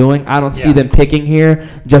them doing. I don't see them picking here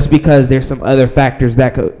just because there's some other factors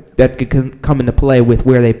that could come into play with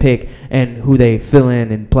where they pick and who they fill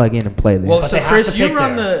in and plug in and play there. Well, But so they have Chris, to you pick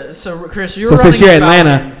run there. the Chris, so since you're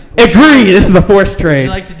Atlanta, agree. This is a forced Would trade. you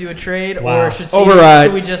like to do a trade, Wow. or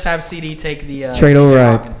should we just have CD take the Trade TJ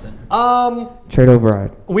override. Hawkinson? Trade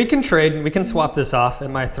override. We can trade. We can swap this off. It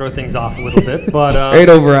might throw things off a little bit, but Trade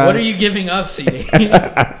override. What are you giving up, CD?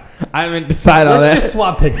 I haven't decided on let's that. just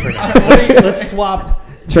swap picks for now. Let's swap.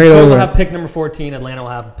 Trade Detroit will over. have pick number 14. Atlanta will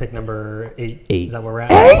have pick number 8. Is that where we're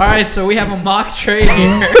at? All right, so we have a mock trade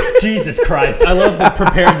here. Jesus Christ. I love the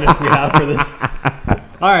preparedness we have for this.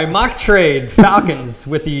 All right, mock trade. Falcons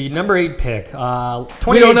with the number 8 pick. 28.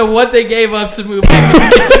 We don't know what they gave up to move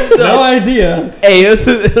up. No idea. Hey, this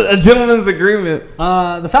is a gentleman's agreement.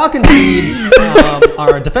 The Falcons' needs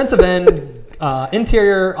are a defensive end,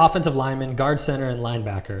 interior offensive lineman, guard center, and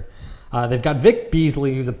linebacker. They've got Vic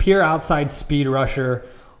Beasley, who's a pure outside speed rusher,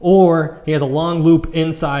 or he has a long loop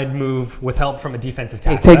inside move with help from a defensive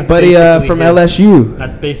tackle. Take That's Buddy basically from his- LSU.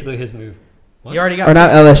 That's basically his move. You already got Or not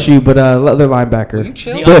LSU, but other linebacker. Will you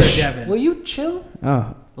chill? the other Bush. Devin. Will you chill?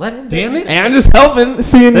 Oh. Let him. Damn it. And I'm just helping,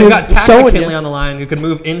 seeing They've you got Takk showing McKinley you. on the line, who can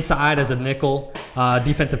move inside as a nickel,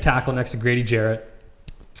 defensive tackle next to Grady Jarrett.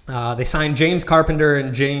 They signed James Carpenter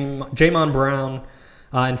and Jamon Brown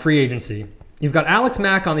in free agency. You've got Alex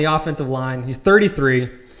Mack on the offensive line. He's 33,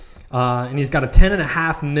 and he's got a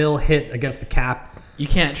 $10.5 million hit against the cap. You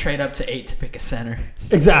can't trade up to 8 to pick a center.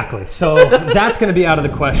 Exactly. So that's going to be out of the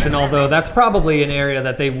question, although that's probably an area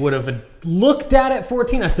that they would have looked at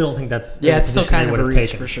 14. I still don't think that's Yeah, it's still position kind they of a would have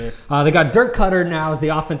reach taken. for sure. They got Dirk Cutter now as the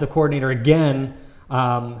offensive coordinator again,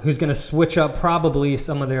 who's going to switch up probably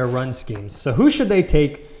some of their run schemes. So who should they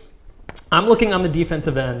take? I'm looking on the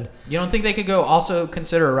defensive end. You don't think they could go also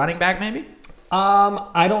consider a running back maybe?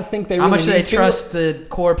 I don't think they How really much do they need to. trust the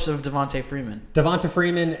corpse of Devontae Freeman? Devonta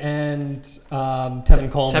Freeman and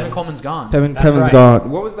Tevin Coleman. Tevin Coleman's gone. That's Tevin's right. gone.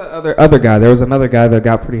 What was the other guy? There was another guy that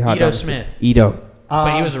got pretty hot. Ito down the Smith. Ito.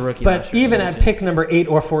 But he was a rookie But last year, even so at we'll see. pick number 8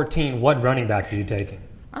 or 14, what running back are you taking?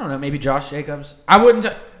 I don't know, maybe Josh Jacobs. I wouldn't.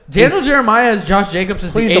 Daniel Jeremiah as Josh Jacobs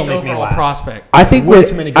is the Please 8th don't make me overall laugh. prospect. I think way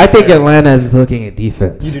too many good players. Atlanta is looking at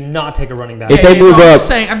defense. You do not take a running back. If they move I'm up- just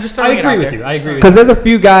saying, I'm just I throwing it agree out with there. you. I agree with Because there's a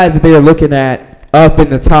few guys that they are looking at up in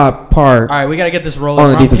the top part. All right, we got to get this rolling.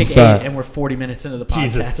 On the We're on pick 8, defensive side. and we're 40 minutes into the podcast.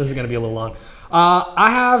 Jesus, this is going to be a little long. I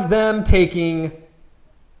have them taking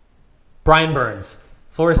Brian Burns,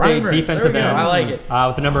 Florida Brian State Burns, defensive there we end. go. I like it.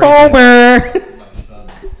 With the number 8. Homer.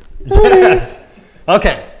 Yes.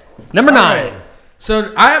 Okay. Number 9. All right.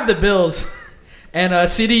 So I have the Bills, and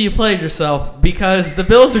CD, you played yourself because the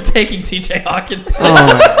Bills are taking TJ Hawkins. Oh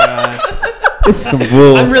my god. This is some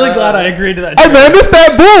bull. I'm really glad I agreed to that. Hey man, this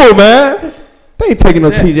that bull, man. They ain't taking no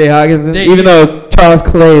Yeah. T.J. Hawkinson, They- even though Charles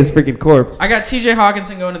Clay is freaking corpse. I got TJ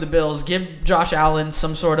Hawkinson going to the Bills. Give Josh Allen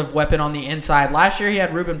some sort of weapon on the inside. Last year he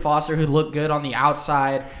had Reuben Foster who looked good on the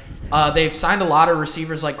outside. They've signed a lot of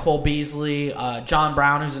receivers like Cole Beasley, John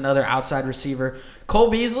Brown, who's another outside receiver. Cole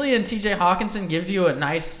Beasley and TJ Hawkinson gives you a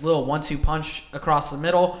nice little 1-2 punch across the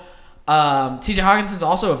middle. TJ Hawkinson's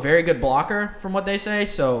also a very good blocker from what they say,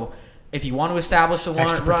 so if you want to establish the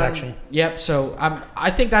Extra run, protection. Yep. So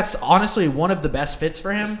I think that's honestly one of the best fits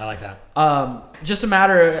for him. I like that. Just a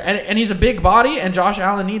matter of, and he's a big body, and Josh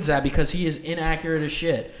Allen needs that because he is inaccurate as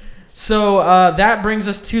shit. So that brings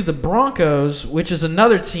us to the Broncos, which is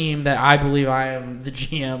another team that I believe I am the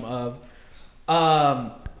GM of.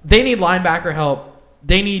 They need linebacker help.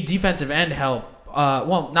 They need defensive end help.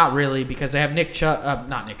 Well, not really because they have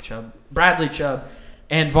Bradley Chubb,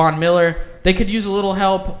 and Von Miller. They could use a little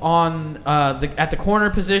help on at the corner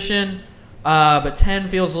position, but 10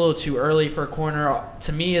 feels a little too early for a corner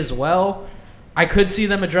to me as well. I could see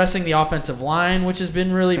them addressing the offensive line, which has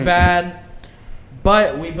been really bad.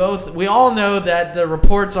 But we all know that the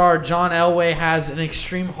reports are John Elway has an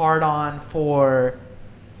extreme hard-on for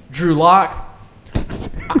Drew Lock.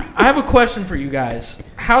 I have a question for you guys.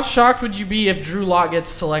 How shocked would you be if Drew Lock gets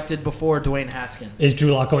selected before Dwayne Haskins? Is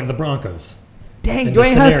Drew Lock going to the Broncos? Dang, in this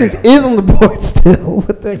Dwayne Haskins scenario. is on the board still.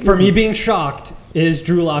 What the heck For is me he- being shocked, is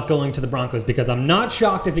Drew Lock going to the Broncos? Because I'm not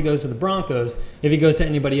shocked if he goes to the Broncos. If he goes to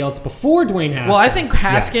anybody else before Dwayne Haskins. Well, I think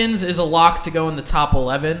Haskins yes. is a lock to go in the top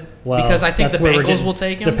 11 Well, because I think the that's where we're Bengals getting- will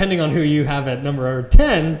take him. Depending on who you have at number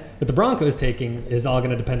 10, with the Broncos taking, is all going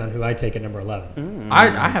to depend on who I take at number 11.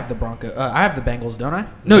 I have the I have the Bengals, don't I?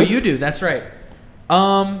 No, you do. That's right.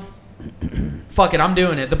 Fuck it, I'm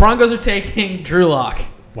doing it. The Broncos are taking Drew Lock.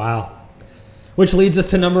 Wow. Which leads us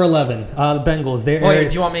to number 11, the Bengals. Wait,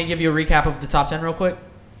 do you want me to give you a recap of the top 10 real quick?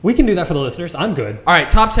 We can do that for the listeners. I'm good. All right,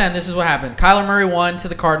 top 10, this is what happened. Kyler Murray 1 to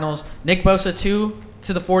the Cardinals. Nick Bosa 2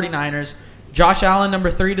 to the 49ers. Josh Allen number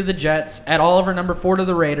 3 to the Jets. Ed Oliver number 4 to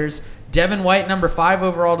the Raiders. Devin White number 5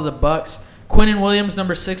 overall to the Bucks. Quinnen Williams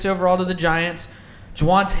number 6 overall to the Giants.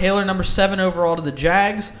 Juwan Taylor number 7 overall to the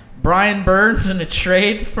Jags. Brian Burns in a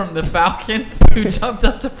trade from the Falcons who jumped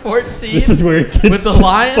up to 14 This is where it gets with the just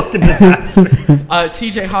Lions. fucking disastrous.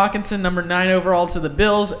 TJ Hawkinson, number 9 overall to the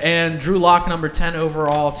Bills, and Drew Lock, number 10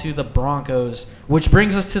 overall to the Broncos, which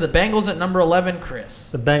brings us to the Bengals at number 11,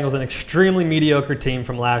 Chris. The Bengals, an extremely mediocre team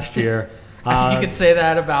from last year. You could say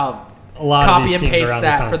that about a lot of copy these and teams paste around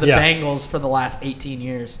this that time. for the Yeah. Bengals for the last 18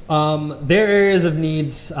 years. Their areas of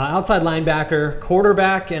needs, outside linebacker,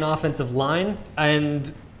 quarterback, and offensive line.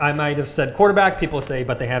 And I might have said quarterback. People say,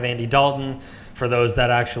 but they have Andy Dalton. For those that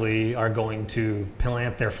actually are going to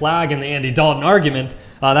plant their flag in the Andy Dalton argument,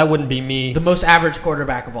 that wouldn't be me. The most average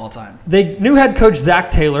quarterback of all time. They new head coach Zach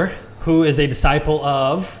Taylor, who is a disciple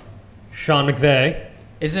of Sean McVay.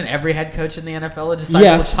 Isn't every head coach in the NFL a disciple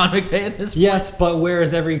Yes. of Sean McVay at this point? Yes, but where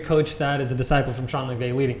is every coach that is a disciple from Sean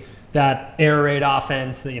McVay leading that air raid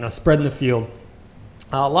offense, that spreading the field?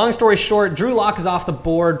 Long story short, Drew Lock is off the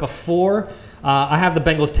board before. I have the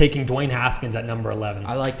Bengals taking Dwayne Haskins at number 11.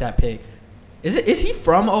 I like that pick. Is he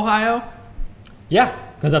from Ohio? Yeah,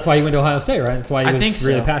 because that's why he went to OhioTate, right? That's why he I was think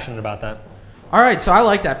really so. passionate about that. All right, so I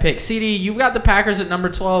like that pick. CD, you've got the Packers at number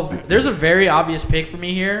 12. There's a very obvious pick for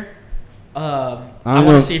me here. I want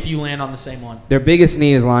know. to see if you land on the same one. Their biggest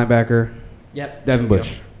need is linebacker, Yep. Devin there we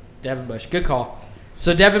Bush. go. Devin Bush. Good call.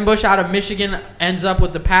 So Devin Bush out of Michigan ends up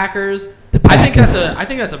with the Packers. I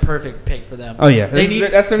think that's a perfect pick for them. Oh, yeah. They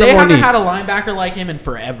That's their they number one haven't need. had a linebacker like him in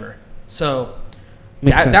forever. So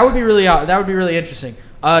Makes sense. that would be really interesting.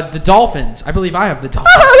 The Dolphins. I believe I have the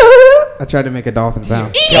Dolphins. I tried to make a dolphin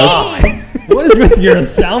sound. God, what is with your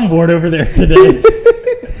soundboard over there today?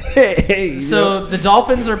 So the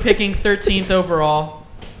Dolphins are picking 13th overall.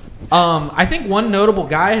 I think one notable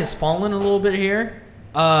guy has fallen a little bit here.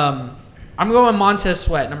 I'm going Montez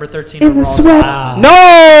Sweat, number 13 in overall. the sweat. Wow.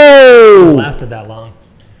 No. It's lasted that long.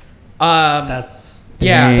 That's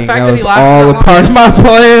Yeah, Dang, the fact that that he was lasted all that a long- part of my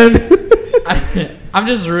plan. I'm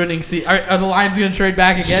just ruining. Are the Lions going to trade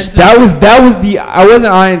back again? that was the. I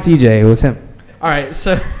wasn't eyeing TJ. It was him. All right,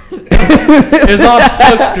 so it was all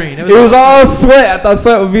smokescreen. It was all Sweat. I thought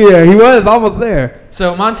Sweat would be there. He was almost there.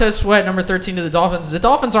 So Montez Sweat, number 13 to the Dolphins. The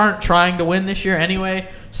Dolphins aren't trying to win this year anyway,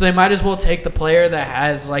 so they might as well take the player that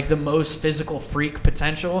has like the most physical freak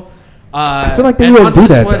potential. I feel like they and wouldn't do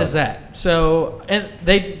Montez that, Sweat though. is that. So and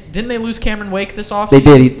didn't they lose Cameron Wake this offseason? They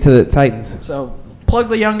did to the Titans. So plug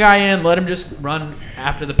the young guy in, let him just run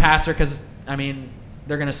after the passer because I mean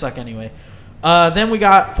they're gonna suck anyway. Then we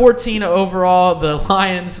got 14 overall. The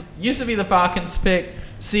Lions used to be the Falcons' pick.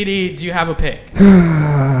 CD, do you have a pick?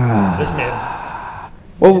 this man's.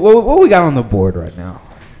 What we got on the board right now?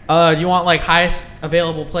 Do you want like highest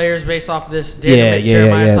available players based off this David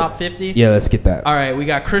Jeremiah top 50? Yeah, let's get that. All right, we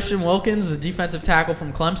got Christian Wilkins, the defensive tackle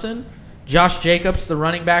from Clemson. Josh Jacobs, the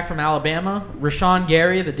running back from Alabama. Rashawn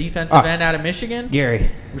Gary, the defensive end out of Michigan.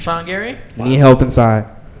 Gary, Rashawn Gary. need help inside.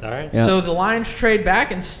 All right. Yeah. So the Lions trade back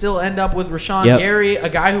and still end up with Rashawn Yep. Gary, a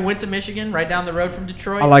guy who went to Michigan right down the road from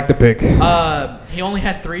Detroit. I like the pick. He only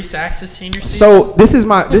had 3 sacks his senior season. So this is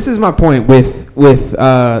my point with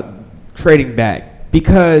trading back,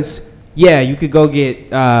 because you could go get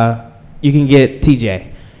you can get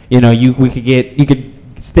TJ, you could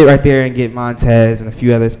stay right there and get Montez and a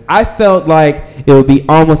few others. I felt like it would be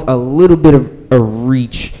almost a little bit of a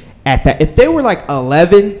reach at that. If they were like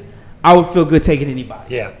 11, I would feel good taking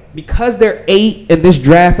anybody. Yeah. Because they're 8 in this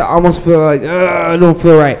draft, I almost feel like I don't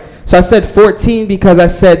feel right. So I said 14 because I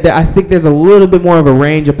said that I think there's a little bit more of a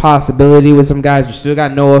range of possibility with some guys. You still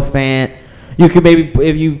got Noah Fant. You could maybe,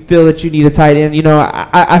 if you feel that you need a tight end, so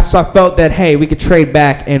I felt that, hey, we could trade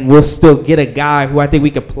back and we'll still get a guy who I think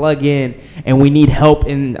we could plug in, and we need help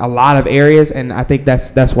in a lot of areas, and I think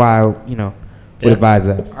that's why I, would advise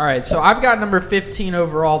that. All right, so I've got number 15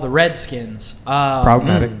 overall, the Redskins.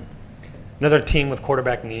 Problematic. Another team with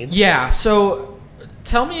quarterback needs. Yeah, so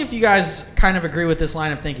tell me if you guys kind of agree with this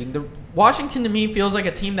line of thinking. The Washington, to me, feels like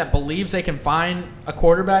a team that believes they can find a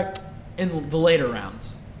quarterback in the later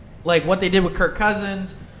rounds. Like what they did with Kirk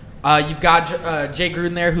Cousins. You've got Jay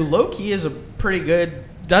Gruden there, who low-key does a pretty good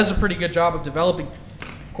job of developing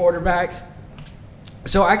quarterbacks.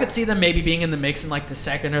 So I could see them maybe being in the mix in like the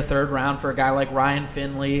second or third round for a guy like Ryan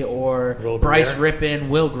Finley or Will Bryce Greer. Rippin,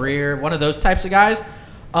 Will Greer, one of those types of guys.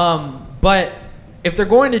 But if they're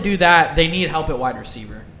going to do that, they need help at wide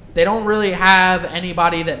receiver. They don't really have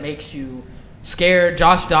anybody that makes you scared.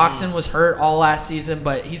 Josh Doxson was hurt all last season,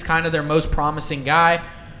 but he's kind of their most promising guy.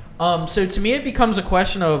 So to me, it becomes a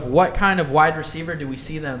question of what kind of wide receiver do we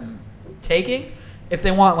see them taking. If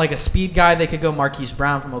they want like a speed guy, they could go Marquise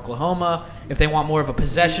Brown from Oklahoma. If they want more of a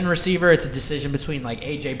possession receiver, it's a decision between like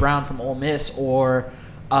A.J. Brown from Ole Miss or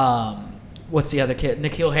what's the other kid?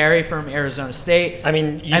 N'Keal Harry from Arizona State. I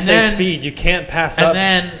mean, you And say then- speed, you can't pass And up.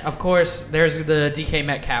 then, of course, there's the DK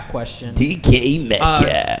Metcalf question. DK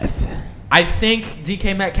Metcalf. I think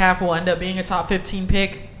DK Metcalf will end up being a top 15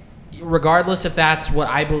 pick, regardless if that's what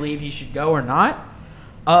I believe he should go or not.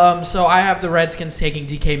 So I have the Redskins taking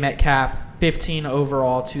DK Metcalf 15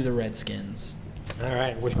 overall to the Redskins. All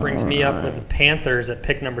right, which brings me up with the Panthers at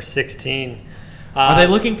pick number 16. Are they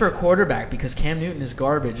looking for a quarterback? Because Cam Newton is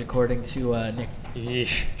garbage, according to Nick.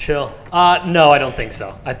 Yeesh, chill. No, I don't think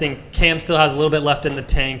so. I think Cam still has a little bit left in the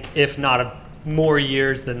tank, if not more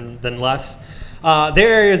years than less. Their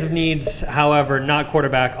areas of needs, however, not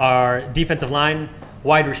quarterback, are defensive line,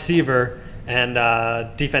 wide receiver,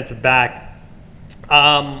 and defensive back.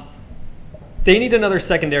 They need another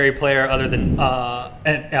secondary player other than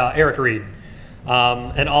Eric Reed.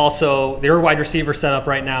 And also, their wide receiver setup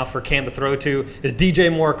right now for Cam to throw to is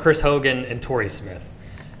DJ Moore, Chris Hogan, and Torrey Smith.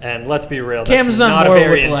 And let's be real, Cam's that's done not more a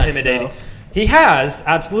very with less, intimidating. though. He has,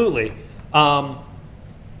 absolutely.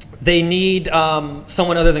 They need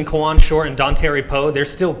someone other than Kawan Short and Dontari Poe. They're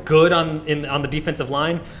still good on the defensive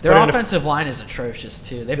line. Their but in a- offensive line is atrocious,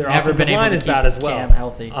 too. They've their never offensive been able line to is keep bad as well. Cam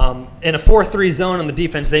healthy. In a 4-3 zone on the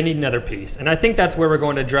defense, they need another piece. And I think that's where we're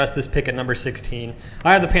going to address this pick at number 16.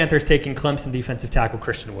 I have the Panthers taking Clemson defensive tackle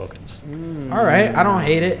Christian Wilkins. All right, I don't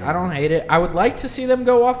hate it. I would like to see them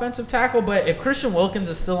go offensive tackle, but if Christian Wilkins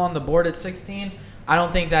is still on the board at 16, I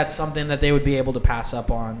don't think that's something that they would be able to pass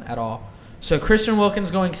up on at all. So Christian Wilkins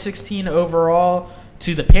going 16 overall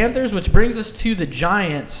to the Panthers, which brings us to the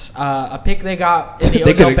Giants, a pick they got in the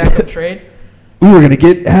They Odell could've- Beckham trade. We were gonna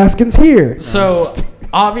get Haskins here. So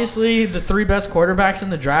Obviously, the 3 best quarterbacks in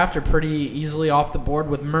the draft are pretty easily off the board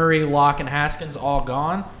with Murray, Locke, and Haskins all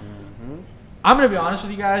gone. I'm going to be honest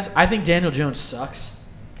with you guys. I think Daniel Jones sucks.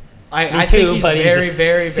 I too, think he's but very, he's a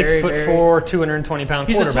very, very, 6'4", 220-pound quarterback.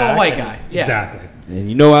 He's a tall white guy. Yeah. Exactly. And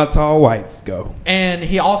you know how tall whites go. And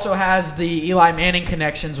he also has the Eli Manning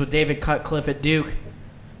connections with David Cutcliffe at Duke.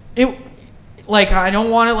 I don't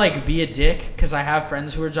want to be a dick because I have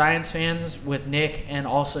friends who are Giants fans with Nick and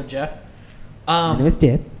also Jeff. My name is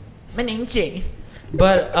Jeff. My name's Jay.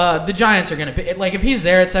 But the Giants are going to pick. If he's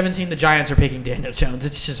there at 17, the Giants are picking Daniel Jones.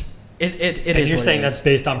 It's just it And is. you're what saying it is. that's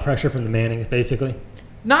based on pressure from the Mannings, basically?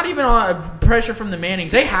 Not even on pressure from the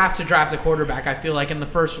Mannings. They have to draft a quarterback, I feel like, in the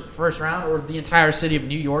first round, or the entire city of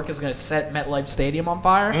New York is going to set MetLife Stadium on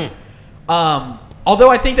fire. Although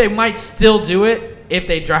I think they might still do it if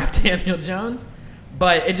they draft Daniel Jones.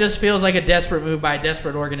 But it just feels like a desperate move by a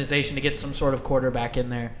desperate organization to get some sort of quarterback in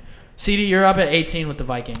there. CD, you're up at 18 with the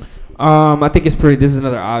Vikings. I think it's pretty. This is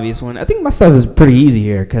another obvious one. I think my stuff is pretty easy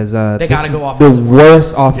here because They gotta go the offensive line.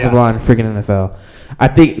 worst offensive Yes. line in freaking NFL. I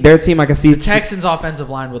think their team. I can see The Texans' offensive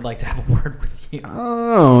line would like to have a word with you. I don't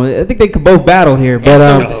know. I think they could both battle here, And but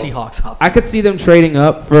so would the Seahawks offense. I could see them trading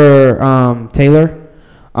up for Taylor.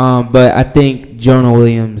 But I think Jonah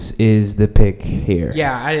Williams is the pick here.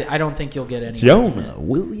 Yeah, I don't think you'll get any. Jonah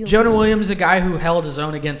Williams. Jonah Williams, a guy who held his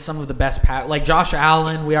own against some of the best like Josh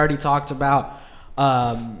Allen, we already talked about.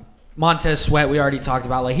 Montez Sweat, we already talked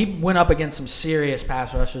about. He went up against some serious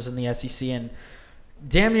pass rushers in the SEC and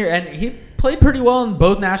damn near, and he played pretty well in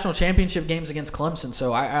both national championship games against Clemson.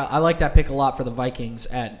 So I like that pick a lot for the Vikings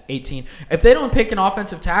at 18. If they don't pick an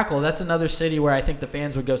offensive tackle, that's another city where I think the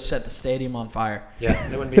fans would go set the stadium on fire. Yeah,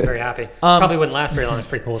 they wouldn't be very happy. Probably wouldn't last very long. It's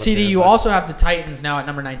pretty cool. CD, you also have the Titans now at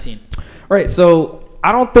number 19. Right, so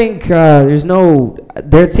I don't think there's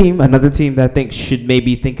their team, another team that I think should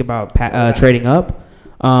maybe think about trading up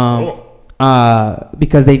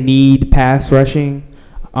because they need pass rushing.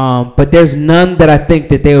 But there's none that I think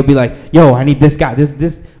that they would be like, yo, I need this guy.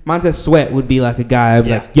 This Montez Sweat would be like a guy I'd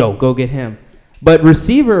be like, yo, go get him. But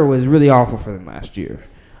receiver was really awful for them last year.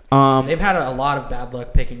 They've had a lot of bad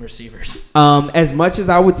luck picking receivers. As much as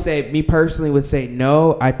I would say, me personally would say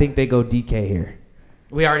no, I think they go DK here.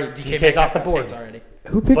 We already DK's off the board already.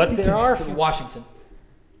 Who picked But DK? there are Washington.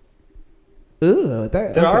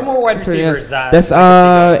 there are more wide receivers that That's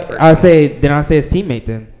I could see going I'll first say his teammate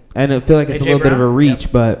then. And I feel like it's AJ a little bit of a Brown?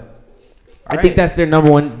 reach, but I All think right. that's their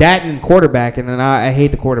number one. That and quarterback, and then I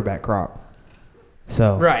hate the quarterback crop.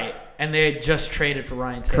 So Right, and they had just traded for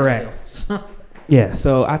Ryan Tannehill. Correct. Yeah,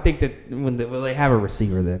 so I think that when they have a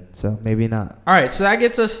receiver then, so maybe not. All right, so that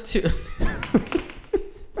gets us to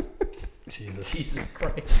Jesus. Jesus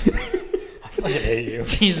Christ. I fucking hate you.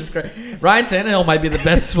 Jesus Christ. Ryan Tannehill might be the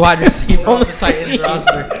best wide receiver on the Titans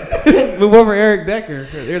roster. Move over Eric Decker.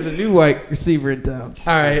 There's a new white receiver in town.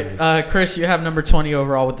 All right, Chris, you have number 20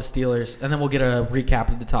 overall with the Steelers, and then we'll get a recap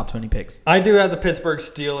of the top 20 picks. I do have the Pittsburgh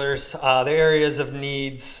Steelers. Their areas of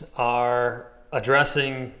needs are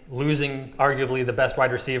addressing losing arguably the best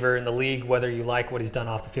wide receiver in the league, whether you like what he's done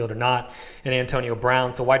off the field or not, and Antonio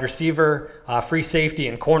Brown. So wide receiver, free safety,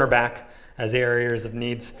 and cornerback as areas of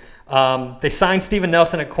needs. They signed Steven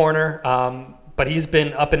Nelson at corner, but he's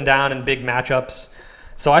been up and down in big matchups.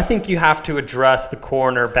 So I think you have to address the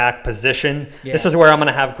cornerback position. Yeah. This is where I'm going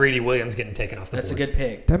to have Greedy Williams getting taken off the That's a board. good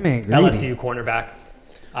pick. That man greedy. LSU cornerback.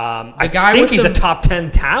 I guy think with he's the- a top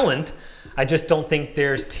 10 talent. I just don't think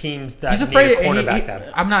there's teams that He's need afraid. a cornerback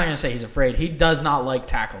that. I'm not going to say he's afraid. He does not like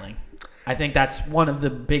tackling. I think that's one of the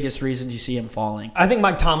biggest reasons you see him falling. I think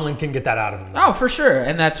Mike Tomlin can get that out of him. Oh, for sure.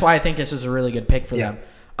 And that's why I think this is a really good pick for Yeah.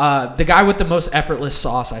 them. The guy with the most effortless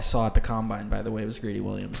sauce I saw at the Combine, by the way, was Greedy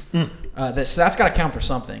Williams. So that's got to count for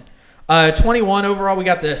something. 21 overall, we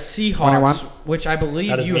got the Seahawks, 21. which I believe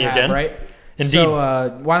That is you me have, again. right? Indeed.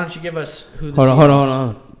 So why don't you give us who the Hold Seahawks...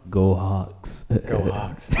 on. Go Hawks. Go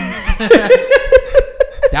Hawks.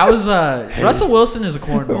 That was Russell Wilson is a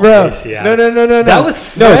cornball. Bro, ACI. no. That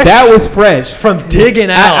was No, fresh. that was fresh. From digging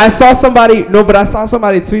out. I saw somebody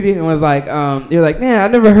tweeting and was like, you're like, man, I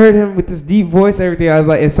never heard him with this deep voice and everything. I was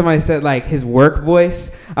like, and somebody said like his work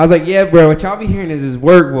voice. I was like, yeah, bro, what y'all be hearing is his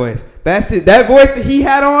work voice. That's it. That voice that he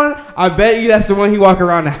had on, I bet you that's the one he walk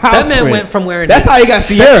around the house that man with. went from wearing That's his how he got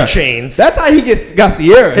sex Sierra. chains. That's how he got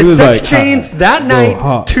Sierra. his He was sex like, chains that Go night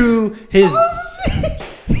Hawks. to his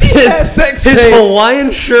had sex his chains. Hawaiian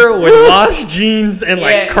shirt with washed jeans and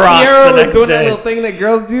like Crocs Sierra the was next doing that day. little thing that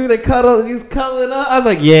girls do. They cuddle. He was cuddling up. I was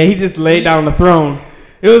like, yeah, he just laid down on the throne.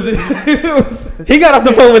 It was. He got off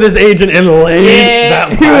the phone with his agent and laid that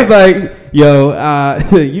He was pipe. like,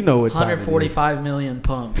 yo, you know what time it is. 145 million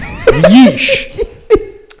pumps. Yeesh.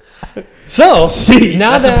 So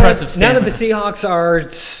now That's impressive that the stamina. Seahawks are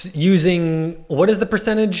using, what is the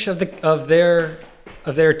percentage of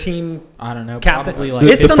their team I don't know. captain? Probably like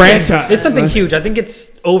It's The something. franchise. It's something huge. I think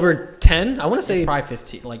it's over 10. I want to it's say. probably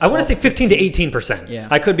 15. Like I want to say 12, 15 to 18%. Yeah.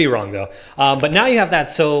 I could be wrong though. But now you have that,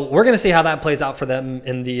 so we're going to see how that plays out for them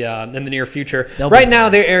in the near future. They'll be Right now,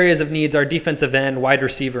 fine. their areas of needs are defensive end, wide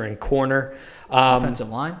receiver, and corner. offensive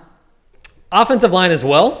line. Offensive line as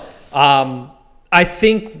well. I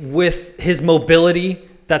think with his mobility,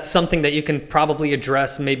 that's something that you can probably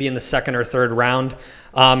address maybe in the second or third round.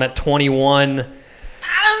 At 21.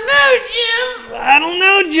 I don't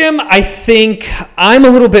know, Jim. I think I'm a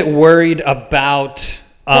little bit worried about.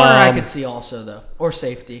 Corner I could see also though, or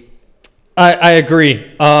safety. I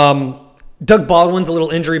agree. Doug Baldwin's a little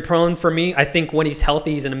injury prone for me. I think when he's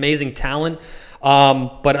healthy, he's an amazing talent.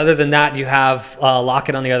 But other than that, you have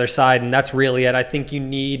Lockett on the other side, and that's really it. I think you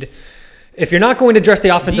need, if you're not going to address the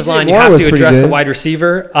offensive DJ line, you Moore have was to pretty address the good. wide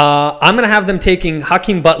receiver. I'm going to have them taking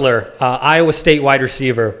Hakeem Butler, Iowa State wide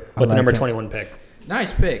receiver, with the like number him. 21 pick.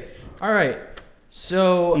 Nice pick. All right.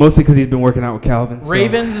 So Mostly because he's been working out with Calvin. so-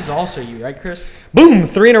 Ravens is also you, right, Chris? Boom,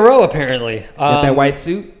 3 in a row apparently. Got that white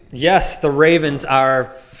suit Yes, the Ravens, our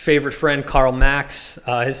favorite friend Karl Max,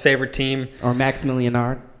 his favorite team. or Max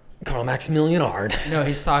Millionard. Karl Max Millionard. No,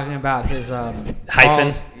 he's talking about his Hyphen?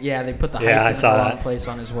 Charles- yeah, they put the Yeah, hyphen I in saw the wrong that. place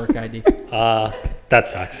on his work ID. That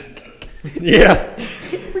sucks. Yeah.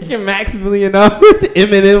 Freaking Max Millionard.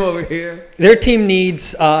 Eminem over here. Their team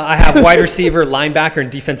needs, I have wide receiver, linebacker,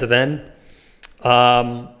 and defensive end.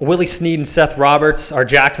 Willie Snead and Seth Roberts are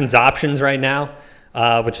Jackson's options right now,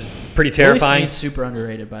 which is pretty terrifying. He's super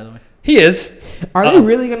underrated, by the way. He is. Are they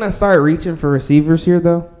really going to start reaching for receivers here,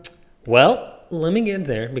 though? Well, let me get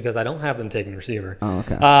there because I don't have them taking receiver. Oh,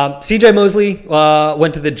 okay. CJ Mosley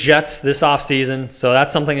went to the Jets this offseason, so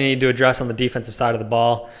that's something they need to address on the defensive side of the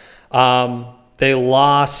ball. They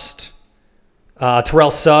lost Terrell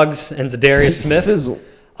Suggs and Zadarius Smith. Sizzle.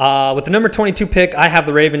 With the number 22 pick, I have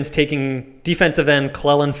the Ravens taking defensive end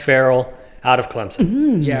Clellan Farrell out of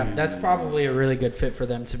Clemson. Yeah, that's probably a really good fit for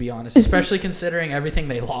them, to be honest, especially considering everything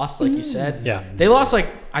they lost, like you said. Yeah. They lost, like,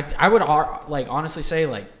 I would like honestly say,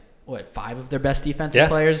 like, what, 5 of their best defensive Yeah.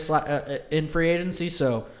 players in free agency.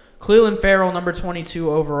 So Cleveland Farrell, number 22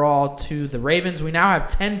 overall to the Ravens. We now have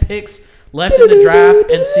 10 picks left in the draft,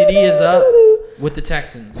 and CD is up with the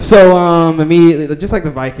Texans. So immediately, just like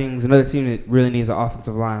the Vikings, another team that really needs an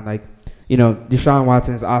offensive line. Like, you know, Deshaun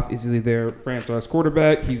Watson is obviously their franchise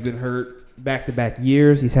quarterback. He's been hurt back-to-back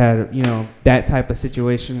years. He's had, you know, that type of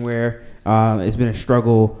situation where it's been a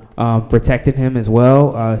struggle protecting him as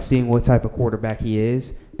well, seeing what type of quarterback he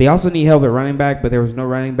is. They also need help at running back, but there was no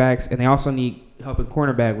running backs, and they also need help at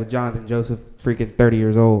cornerback with Jonathan Joseph, freaking 30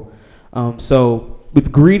 years old. So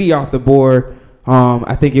with Greedy off the board,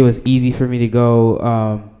 I think it was easy for me to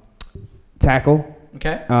go tackle.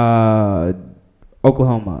 Okay.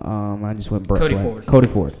 Oklahoma. I just went Cody blank. Ford. Cody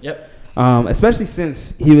Ford. Yep. Especially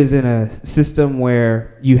since he was in a system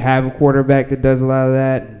where you have a quarterback that does a lot of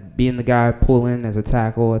that, being the guy pulling as a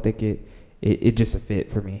tackle. I think it just a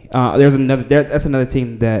fit for me. That's another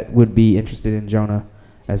team that would be interested in Jonah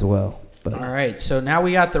as well. But All right, so now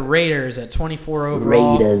we got the Raiders at 24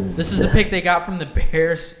 overall. This is the pick they got from the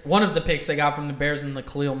Bears. One of the picks they got from the Bears in the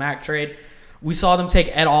Khalil Mack trade. We saw them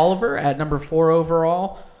take Ed Oliver at number 4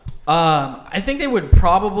 overall. I think they would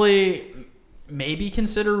probably maybe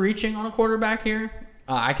consider reaching on a quarterback here.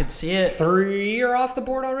 I could see it. 3 are off the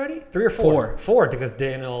board already? 3 or 4? 4 because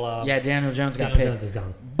Daniel. Yeah, Daniel Jones got Daniel picked. Jones is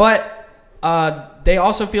gone. But they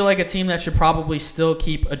also feel like a team that should probably still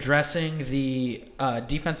keep addressing the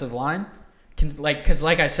defensive line. Because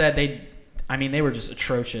like I said, they were just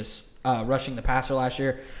atrocious rushing the passer last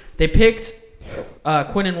year. They picked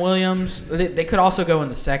Quinnen Williams. They could also go in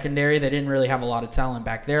the secondary. They didn't really have a lot of talent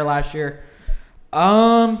back there last year.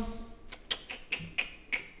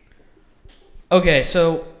 Okay,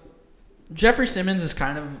 so Jeffrey Simmons is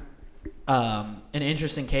kind of an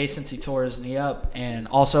interesting case since he tore his knee up and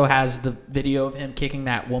also has the video of him kicking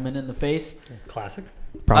that woman in the face. Classic.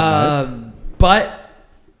 But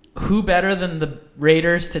who better than the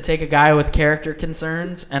Raiders to take a guy with character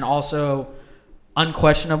concerns and also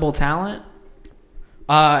unquestionable talent?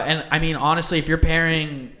 And I mean, honestly, if you're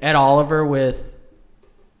pairing Ed Oliver with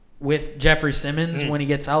Jeffrey Simmons when he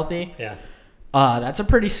gets healthy, Yeah. that's a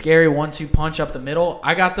pretty scary 1-2 punch up the middle.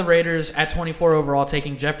 I got the Raiders at 24 overall,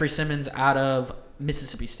 taking Jeffrey Simmons out of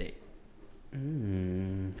Mississippi State.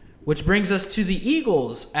 Which brings us to the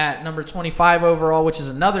Eagles at number 25 overall, which is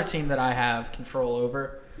another team that I have control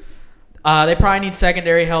over. They probably need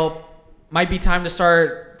secondary help. Might be time to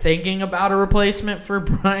start thinking about a replacement for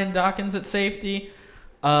Brian Dawkins at safety.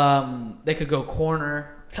 They could go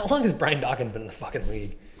corner. How long has Brian Dawkins been in the fucking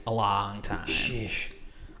league? A long time. Sheesh.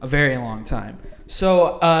 A very long time.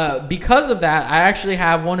 So because of that, I actually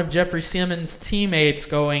have one of Jeffrey Simmons' teammates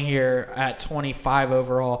going here at 25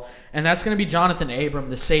 overall, and that's going to be Jonathan Abram,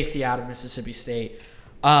 the safety out of Mississippi State.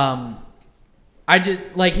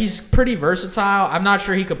 He's pretty versatile. I'm not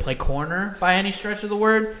sure he could play corner by any stretch of the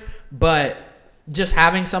word, but just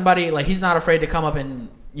having somebody, like, he's not afraid to come up and,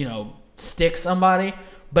 stick somebody,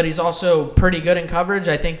 but he's also pretty good in coverage.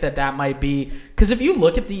 I think that might be – because if you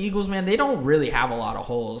look at the Eagles, man, they don't really have a lot of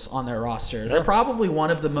holes on their roster. They're probably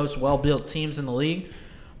one of the most well-built teams in the league.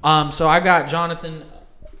 So I got Jonathan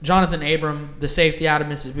Abram, the safety out of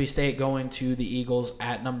Mississippi State, going to the Eagles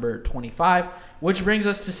at number 25, which brings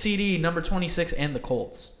us to CD, number 26, and the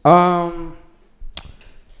Colts.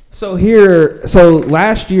 So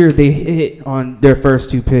last year they hit on their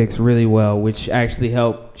first 2 picks really well, which actually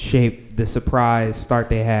helped shape the surprise start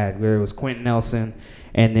they had, where it was Quentin Nelson,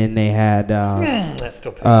 and then they had That's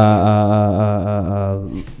still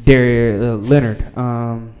Darius Leonard.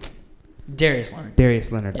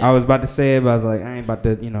 Yeah. I was about to say it, but I was like, I ain't about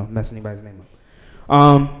to, mess anybody's name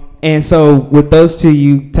up. And so with those two,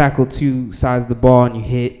 you tackle 2 sides of the ball and you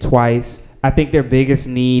hit twice. I think their biggest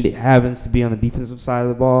need happens to be on the defensive side of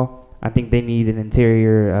the ball. I think they need an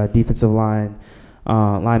interior defensive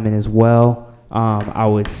lineman as well. I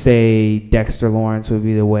would say Dexter Lawrence would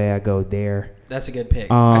be the way I go there. That's a good pick.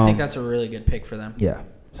 I think that's a really good pick for them. Yeah.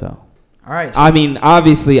 So. All right. So I mean,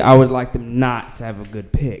 obviously, I would like them not to have a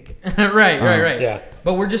good pick. right. Yeah.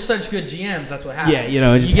 But we're just such good GMs. That's what happens. Yeah, it you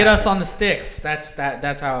just get happens. us on the sticks.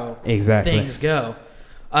 That's how Exactly. things go.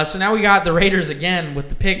 So now we got the Raiders again with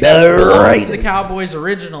the pick that belonged to the Cowboys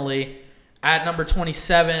originally at number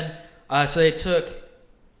 27. So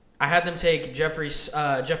I had them take Jeffrey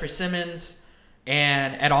Simmons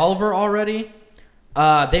and Ed Oliver already.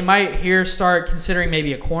 They might here start considering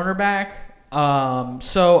maybe a cornerback.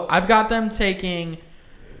 So I've got them taking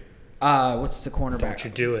what's the cornerback? Don't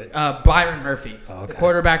you do it. Byron Murphy, Okay. the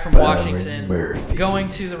quarterback from Washington, going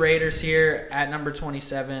to the Raiders here at number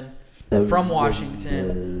 27 from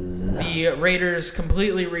Washington. The Raiders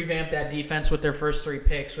completely revamped that defense with their first 3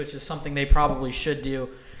 picks, which is something they probably should do.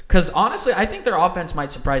 Because honestly, I think their offense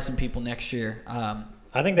might surprise some people next year. I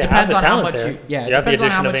think they have the depends on how talent much there. you have the depends on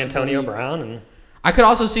how addition of much you Antonio believe. Brown. And I could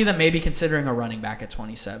also see them maybe considering a running back at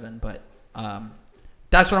 27, but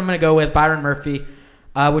that's what I'm going to go with, Byron Murphy,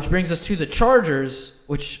 which brings us to the Chargers,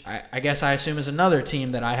 which I guess I assume is another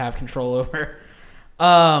team that I have control over.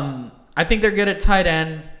 I think they're good at tight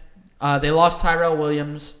end. They lost Tyrell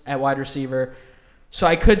Williams at wide receiver, so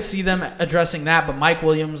I could see them addressing that, but Mike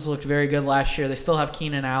Williams looked very good last year. They still have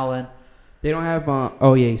Keenan Allen. They don't have.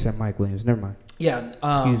 Oh yeah, you said Mike Williams. Never mind. Yeah.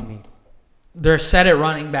 Excuse me. They're set at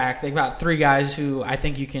running back. They've got 3 guys who I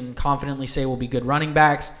think you can confidently say will be good running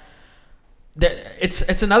backs.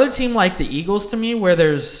 It's another team like the Eagles to me where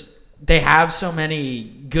they have so many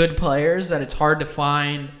good players that it's hard to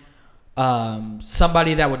find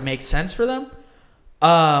somebody that would make sense for them.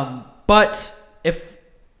 But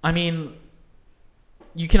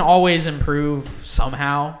you can always improve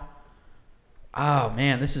somehow. Oh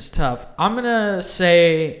man, this is tough. I'm gonna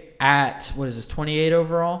say at 28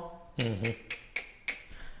 overall. mm-hmm.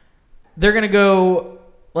 They're going to go,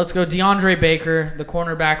 let's go DeAndre Baker, the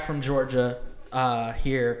cornerback from Georgia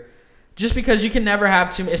here. Just because you can never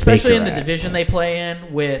have too many, especially in the division they play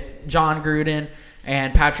in with John Gruden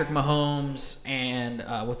and Patrick Mahomes and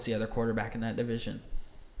what's the other quarterback in that division?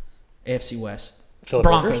 AFC West. Phillip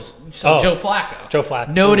Broncos. Rivers? So Oh. Joe Flacco. Joe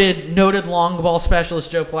Flacco. Noted long ball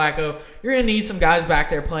specialist Joe Flacco. You're going to need some guys back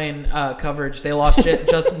there playing coverage. They lost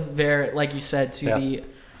Justin Verrett, like you said, to the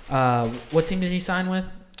what team did he sign with?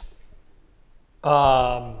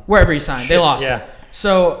 Wherever he signed. They lost him.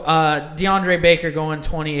 So DeAndre Baker going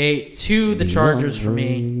 28 to the Chargers for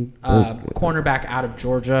me. Cornerback out of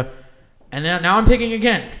Georgia. And now I'm picking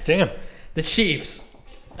again. Damn. The Chiefs.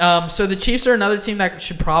 So the Chiefs are another team that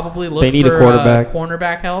should probably look They need for a quarterback.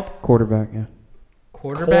 Cornerback help. Quarterback, yeah.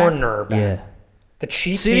 Quarterback? Cornerback. Yeah. The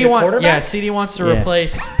Chiefs CD need a quarterback? Yeah, CD wants to Yeah.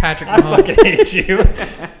 replace Patrick I Mahomes. fucking hate you.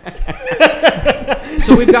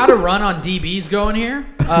 So we've got a run on DBs going here.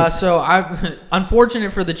 So I'm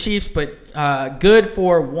unfortunate for the Chiefs, but good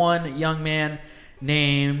for one young man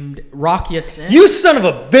named Rock Ya-Sin. You son of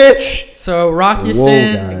a bitch! So Rock Whoa,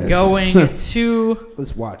 Ya-Sin guys. going to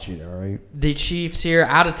Let's watch it, all right? the Chiefs here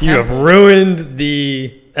out of You have Temple. ruined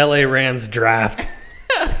the LA Rams draft.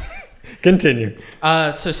 Continue.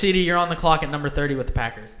 So CD, you're on the clock at number 30 with the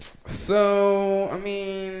Packers. So,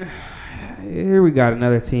 here we got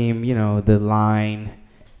another team, the line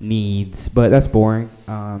needs, but that's boring.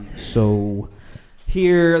 So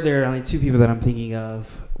Here, there are only two people that I'm thinking of.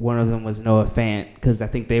 One of them was Noah Fant, because I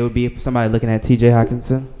think they would be somebody looking at T.J.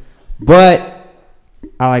 Hawkinson. But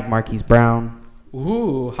I like Marquise Brown.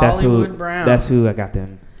 Ooh, Hollywood Brown. That's who I got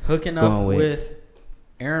them hooking going up with. with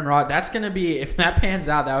Aaron Rodgers. That's going to be, if that pans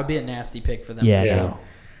out, that would be a nasty pick for them. Yeah. For sure. No.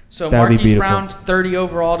 So That would be Marquise beautiful. Brown, 30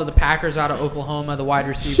 overall to the Packers out of Oklahoma, the wide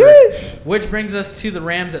receiver. Sheesh. Which brings us to the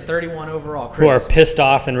Rams at 31 overall. Who are Chris. pissed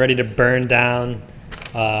off and ready to burn down.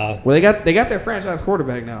 Well, they got their franchise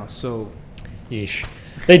quarterback now, so Yeesh.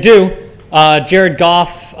 They do. Jared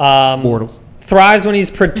Goff Bortles. thrives when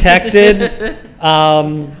he's protected.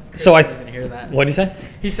 So I. didn't even hear that. What did he say?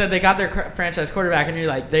 He said they got their franchise quarterback, and you're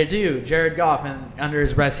like, they do, Jared Goff. And under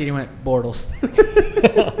his breath, he went, Bortles.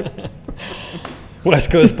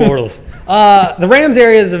 West Coast Bortles. The Rams'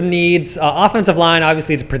 areas of needs, offensive line,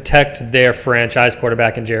 obviously to protect their franchise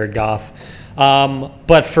quarterback in Jared Goff.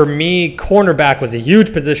 But for me, cornerback was a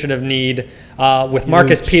huge position of need with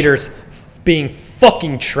Marcus Peters being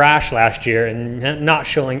fucking trash last year and not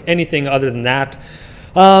showing anything other than that.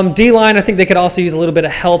 D-line, I think they could also use a little bit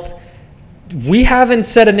of help. We haven't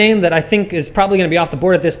said a name that I think is probably going to be off the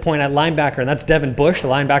board at this point at linebacker, and that's Devin Bush, the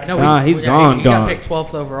linebacker. He's gone. He got picked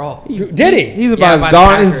 12th overall. Did he? He's Yeah, about by as the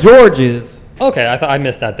gone as Packers. George is. Okay, I thought I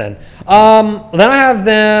missed that then. Then I have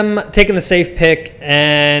them taking the safe pick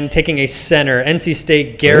and taking a center, NC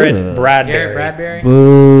State Garrett Ugh. Bradbury. Garrett Bradbury.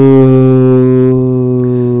 Boo.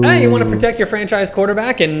 Hey, you want to protect your franchise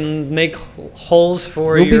quarterback and make holes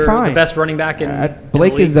for You'll be the fine. best running back in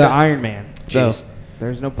Blake in the is league the too. Iron Man, so Jeez.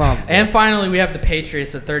 there's no problem. And finally, we have the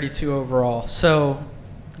Patriots at 32 overall. So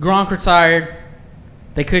Gronk retired.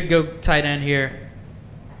 They could go tight end here.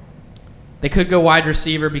 They could go wide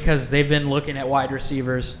receiver because they've been looking at wide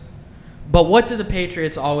receivers. But what do the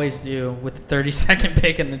Patriots always do with the 32nd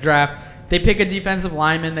pick in the draft? They pick a defensive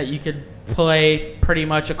lineman that you could play pretty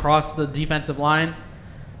much across the defensive line.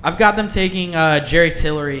 I've got them taking Jerry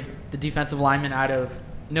Tillery, the defensive lineman out of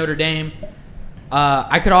Notre Dame.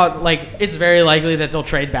 It's very likely that they'll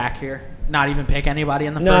trade back here, not even pick anybody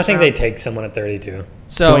in the No, first I think round. they take someone at 32.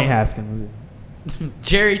 So Dwayne Haskins.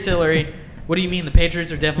 Jerry Tillery. What do you mean? The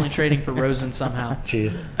Patriots are definitely trading for Rosen somehow.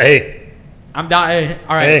 Jeez. Hey. I'm dying.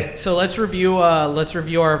 All right. Hey. So let's review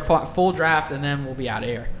our full draft, and then we'll be out of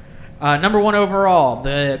here. Number 1 overall,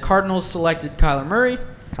 the Cardinals selected Kyler Murray.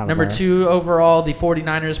 Number 2 overall, the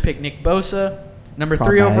 49ers picked Nick Bosa. Number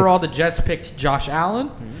 3 Bad. overall, the Jets picked Josh Allen.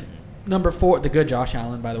 Number 4, the good Josh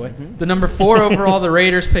Allen, by the way. The number 4 overall, the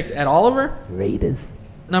Raiders picked Ed Oliver. Raiders.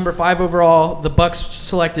 Number 5 overall, the Bucks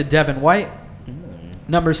selected Devin White.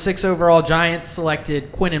 Number 6 overall, Giants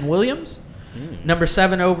selected Quinnen Williams. Number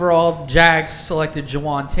 7 overall, Jags selected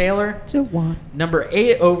Jawan Taylor. Number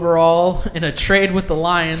 8 overall, in a trade with the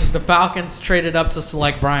Lions, the Falcons traded up to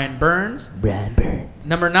select Brian Burns.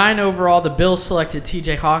 Number 9 overall, the Bills selected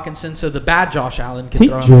T.J. Hawkinson, so the bad Josh Allen could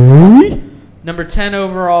throw him. Number 10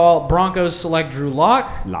 overall, Broncos select Drew Lock.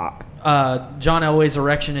 John Elway's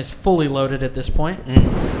erection is fully loaded at this point.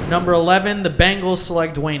 Number 11, the Bengals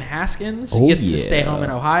select Dwayne Haskins. He gets to stay home in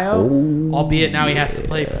Ohio, albeit now he has to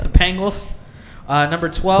play for the Bengals. Number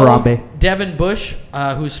 12, Harambe. Devin Bush,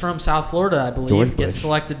 who's from South Florida, I believe, George gets Bush.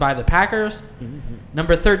 selected by the Packers.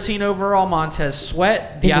 Number 13 overall, Montez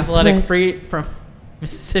Sweat, the athletic freak from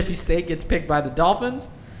Mississippi State, gets picked by the Dolphins.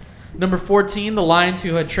 Number 14, the Lions,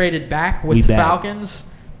 who had traded back with the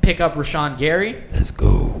Falcons, pick up Rashawn Gary. Let's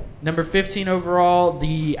go. Number 15 overall,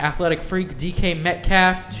 the athletic freak DK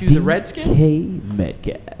Metcalf to the Redskins.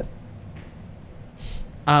 Metcalf.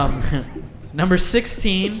 Number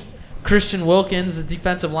 16, Christian Wilkins, the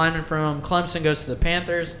defensive lineman from Clemson, goes to the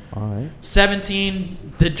Panthers. All right.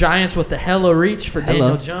 17, the Giants with the hella reach for Daniel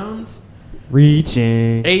Hello. Jones.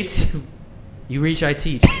 Reaching. 18, you reach, I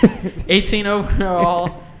teach. 18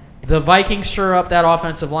 overall, the Vikings sure up that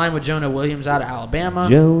offensive line with Jonah Williams out of Alabama.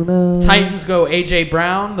 Jonah. Titans go A.J.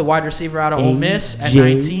 Brown, the wide receiver out of Ole Miss, at A.J.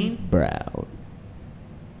 19. Brown.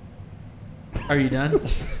 Are you done?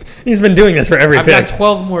 He's been doing this for every I've pick. got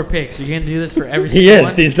 12 more picks. Are you going to do this for every He single is.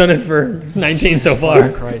 one? He's done it for 19 so far.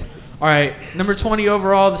 Oh, Christ. All right. Number 20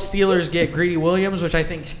 overall, the Steelers get Greedy Williams, which I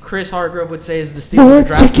think Chris Hargrove would say is the Steelers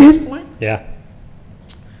draft at this point. Yeah.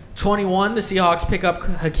 21, the Seahawks pick up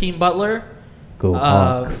Hakeem Butler, Go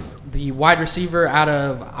Hawks. the wide receiver out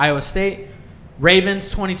of Iowa State. Ravens,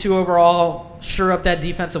 22 overall, sure up that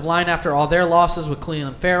defensive line after all their losses with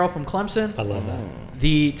Cleveland Farrell from Clemson. I love that.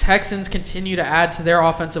 The Texans continue to add to their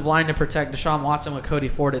offensive line to protect Deshaun Watson with Cody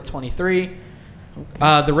Ford at 23.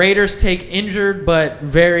 The Raiders take injured but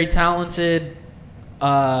very talented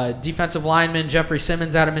defensive lineman Jeffrey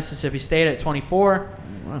Simmons out of Mississippi State at 24.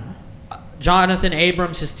 Jonathan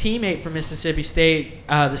Abrams, his teammate from Mississippi State,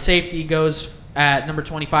 the safety, goes at number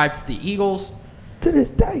 25 to the Eagles. To this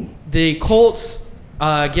day. The Colts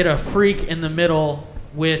get a freak in the middle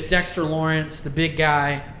with Dexter Lawrence, the big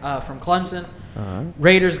guy from Clemson.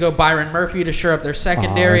 Raiders go Byron Murphy to shore up their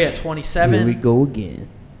secondary at 27. Here we go again.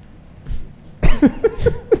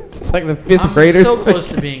 It's like the 5th Raiders. I'm so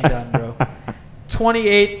close to being done, bro.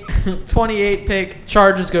 28 pick.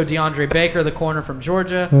 Chargers go DeAndre Baker, the corner from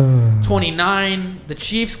Georgia. 29, the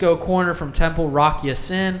Chiefs go corner from Temple, Rock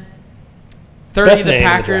Ya-Sin. 30, Best the name in the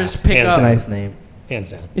Packers draft. pick Hands That's a up. nice name. Hands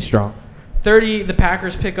down. It's strong. 30, the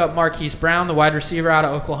Packers pick up Marquise Brown, the wide receiver out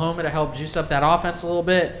of Oklahoma, to help juice up that offense a little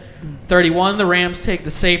bit. 31, the Rams take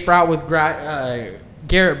the safe route with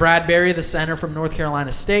Garrett Bradbury, the center from North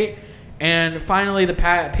Carolina State. And finally, the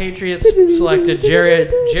Patriots selected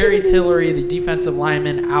Jerry Tillery, the defensive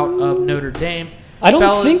lineman out of Notre Dame. I don't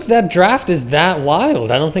Fellas, think that draft is that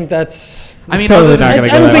wild. I don't think that's. I mean, totally other not than,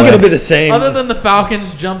 gonna I don't that think way. it'll be the same. other than the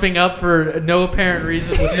Falcons jumping up for no apparent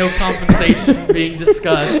reason with no compensation being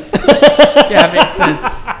discussed. Yeah, it makes sense.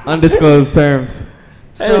 Undisclosed terms.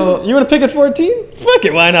 So, Hey, you want to pick at 14? Fuck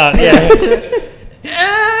it, why not? Yeah.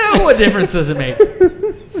 what difference does it make?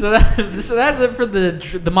 So that's it for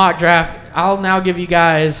the mock draft. I'll now give you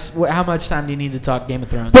guys how much time do you need to talk Game of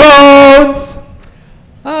Thrones? Bones!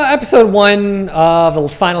 Episode 1 of the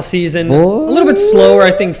final season. Boy. A little bit slower,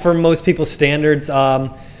 I think, for most people's standards.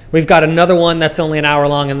 We've got another one that's only an hour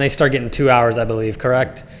long, and they start getting 2 hours, I believe.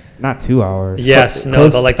 Correct? Not 2 hours. Yes. No.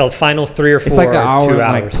 The final 3 or 4 It's like an are hour 2 and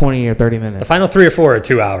hours. like 20 or 30 minutes. The final 3 or 4 are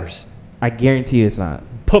 2 hours. I guarantee you it's not.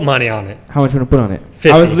 Put money on it. How much you want to put on it?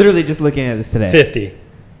 50. I was literally just looking at this today. 50.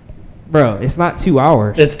 Bro, it's not 2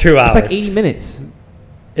 hours. It's 2 hours. It's like 80 minutes.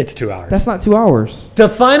 It's 2 hours. That's not 2 hours. The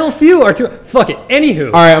final few are 2. Fuck it. Anywho.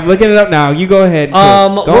 All right, I'm looking it up now. You go ahead.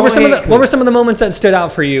 What were some of the moments that stood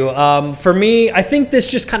out for you? For me, I think this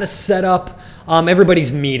just kind of set up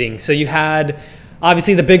everybody's meeting. So you had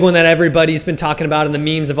obviously the big one that everybody's been talking about and the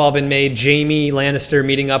memes have all been made. Jaime Lannister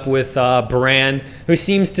meeting up with Bran, who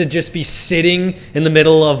seems to just be sitting in the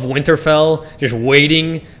middle of Winterfell, just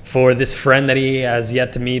waiting for this friend that he has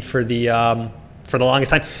yet to meet for the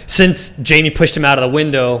longest time since Jaime pushed him out of the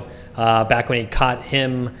window back when he caught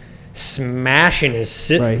him smashing his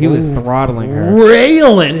sister. Right, he was throttling her.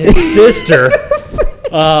 Railing his sister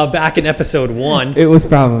back in episode 1. It was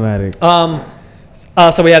problematic.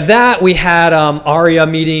 So we had that. We had Arya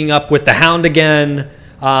meeting up with the Hound again.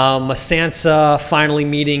 Sansa finally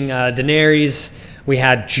meeting Daenerys. We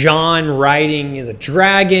had Jon riding the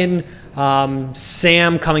dragon.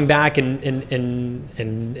 Sam coming back and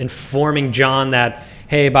informing Jon that,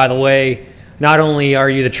 hey, by the way, not only are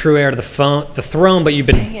you the true heir to the throne, but you've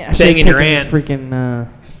been banging your aunt. Freaking,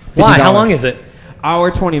 Why? How long is it?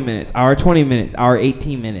 Hour 20 minutes. Hour 20 minutes. Hour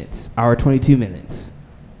 18 minutes. Hour 22 minutes.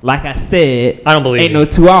 Like I said, I don't believe ain't you. no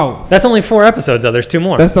 2 hours. That's only 4 episodes, though. There's 2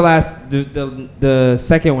 more. That's the last. The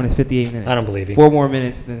second one is 58 minutes. I don't believe you. 4 more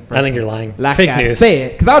minutes than. I think you're lying. Like Fake I news.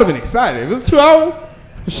 said, because I would have been excited. If it was 2 hours.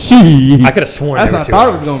 Shit. I could have sworn That's they what were I 2 thought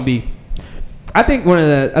hours. it was gonna be. I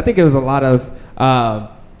think it was a lot of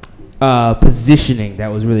positioning that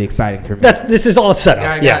was really exciting for me. This is all set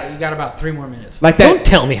up. You got about 3 more minutes. Like that. Don't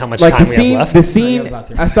tell me how much Like time the we scene. have left. The No, scene. you have about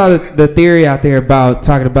 3 I saw the theory out there about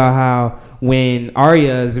talking about how when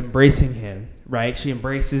Arya is embracing him, right? She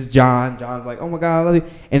embraces Jon. Jon's like, "Oh my God, I love you,"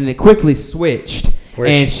 and then it quickly switched.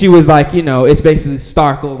 And she was like, it's basically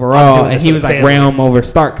Stark overall, and he was like realm over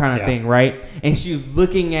Stark kind of thing, right? And she was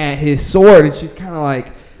looking at his sword, and she's kind of like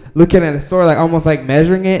looking at his sword, like almost like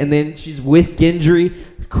measuring it, and then she's with Gendry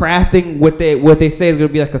crafting what they say is going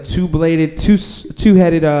to be like a two-headed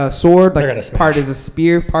sword, like part is a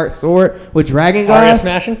spear, part sword with dragon glass. Arya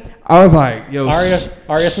smashing? I was like, yo,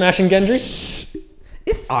 Arya smashing Gendry?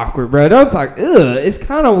 It's awkward, bro. Don't talk. It's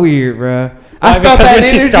kind of weird, bro. Because when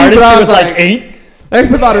she started, she was like 8.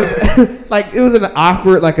 That's about it. Like it was an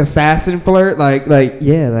awkward, like assassin flirt. Like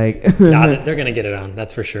yeah, like. Nah, they're gonna get it on.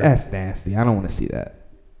 That's for sure. That's nasty. I don't want to see that.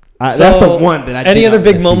 That's the one that I. Any other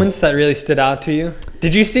big moments that really stood out to you?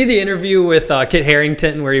 Did you see the interview with Kit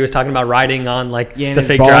Harington where he was talking about riding on like the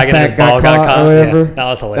fake dragon and his ball got caught? Or whatever. Yeah, that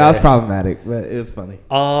was hilarious. That was problematic, but it was funny.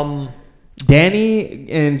 Dany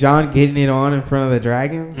and Jon getting it on in front of the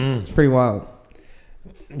dragons. It's pretty wild.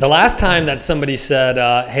 The last time that somebody said,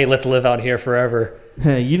 "Hey, let's live out here forever."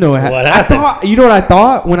 You know what happened? happened? You know what I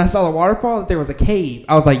thought when I saw the waterfall? That there was a cave.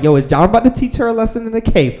 I was like, "Yo, is Jon about to teach her a lesson in the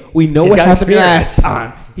cave?" We know He's what got happened experience. last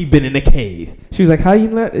time. He been in a cave. She was like, "How you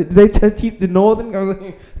let? Did they teach the northern?" I was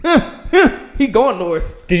like, "He going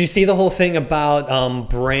north." Did you see the whole thing about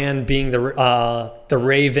Bran being the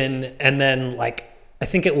Raven, and then like I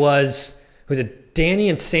think it was Danny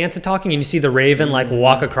and Sansa talking, and you see the Raven like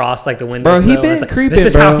walk across like the window. Bro, he and been it's like, creeping, this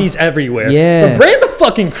is bro. how he's everywhere. Yeah. But Bran's a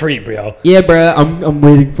fucking creep, bro. Yeah, bro. I'm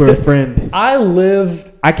waiting for a friend. I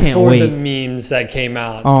lived I can't for wait. the memes that came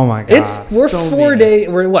out. Oh my god. We're So 4 many. days.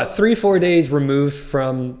 We're what 3-4 days removed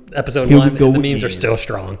from episode Here we 1, go and the memes are again. still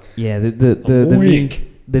strong. Yeah, the weak.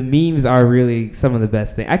 the memes are really some of the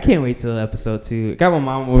best things. I can't wait till episode 2. Got my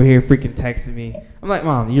mom over here freaking texting me. I'm like,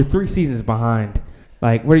 Mom, you're 3 seasons behind.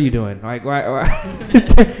 Like, what are you doing? Like, why?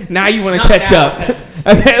 Now you want to Not catch now, up?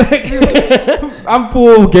 Okay, like, I'm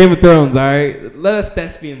full Game of Thrones. All right, let us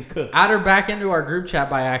thespians cook. Add her back into our group chat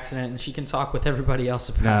by accident, and she can talk with everybody else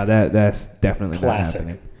about No, that's definitely Classic. not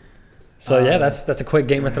happening. So yeah, that's a quick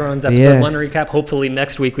Game of Thrones episode Yeah. 1 recap. Hopefully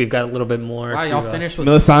next week we've got a little bit more. Wow, to, y'all finished with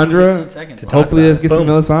Melisandre? 15 seconds. talk Hopefully, let's about. get some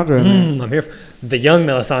Boom. Melisandre in there. I'm here. The young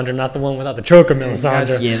Melisandre, not the one without the choker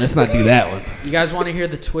Melisandre. Yeah, let's not do that one. You guys want to hear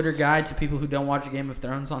the Twitter guide to people who don't watch Game of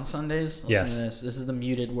Thrones on Sundays? Listen Yes. to this. This is the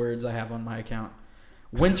muted words I have on my account.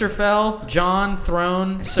 Winterfell, Jon,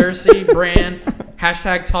 Throne, Cersei, Bran,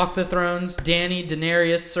 hashtag Talk the Thrones, Dany,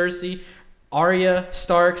 Daenerys, Cersei, Arya,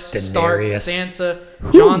 Starks, Stark, Daenerys. Sansa,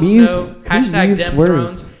 Who Jon Snow, mutes- who hashtag mutes Dem words?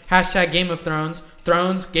 Thrones, hashtag Game of Thrones,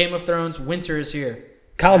 Thrones, Game of Thrones, winter is here.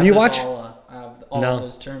 Kyle, do you watch? I have all No. of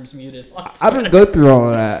those terms muted. on I Twitter. don't go through all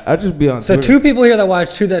of that. I'll just be on So Twitter. 2 people here that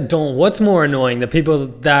watch, 2 that don't. What's more annoying, the people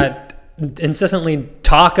that incessantly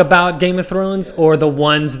talk about Game of Thrones, or the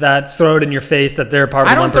ones that throw it in your face that they're part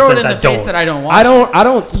of I the 1% don't throw it in the that face don't? that I don't watch. I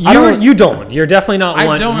don't. You don't. You're definitely not I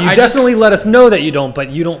one. don't- You I definitely let us know that you don't,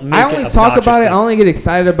 but you don't make I only it talk about it. I obnoxiously. only get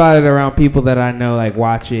excited about it around people that I know, like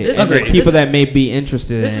watch it. This and is- like, people this- that may be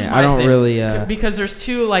interested This in is it. my I don't thing. really. Because there's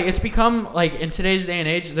two, like, it's become like in today's day and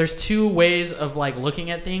age, there's 2 ways of like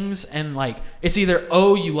looking at things, and like it's either,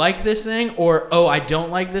 oh, you like this thing, or oh, I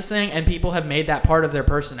don't like this thing, and people have made that part of their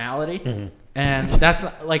personality. Mm-hmm. And that's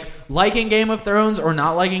like liking Game of Thrones or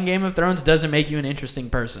not liking Game of Thrones doesn't make you an interesting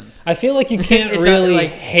person. I feel like you can't It's really like-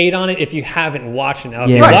 hate on it if you haven't watched it. Now, if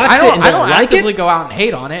Yeah. you Right, watched it and I don't like actively it, go out and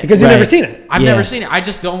hate on it because you've Right. never seen it. I've Yeah. never seen it. I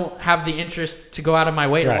just don't have the interest to go out of my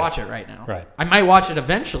way to Right. watch it right now. Right. I might watch it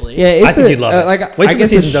eventually. Yeah, it's I think a, you'd love it. Like, Wait I till the guess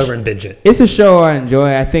season's over and binge it. It's a show I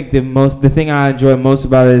enjoy. I think the thing I enjoy most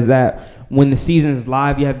about it is that when the season's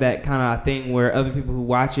live, you have that kind of thing where other people who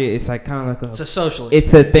watch it, it's like kind of like It's a social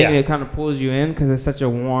it's a thing Yeah. that kind of pulls you in because it's such a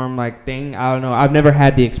warm like thing. I don't know. I've never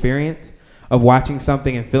had the experience of watching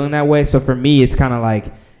something and feeling that way. So for me, it's kind of like,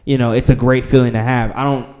 you know, it's a great feeling to have.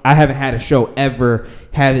 I haven't had a show ever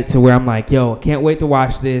have it to where I'm like, yo, can't wait to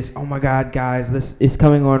watch this. Oh my God, guys, this is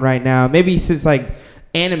coming on right now. Maybe since like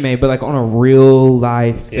anime, but like on a real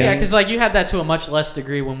life thing. Yeah, because like you had that to a much less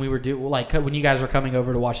degree when we were when you guys were coming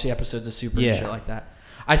over to watch the episodes of Super Yeah. and shit like that.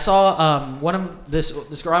 I saw one of this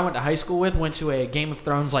girl I went to high school with went to a Game of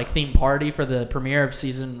Thrones like theme party for the premiere of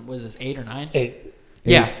season, was this 8 or 9? 8.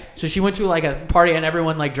 Yeah. So she went to like a party and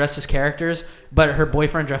everyone like dressed as characters, but her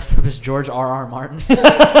boyfriend dressed up as George R.R. Martin.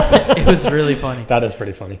 It was really funny. That is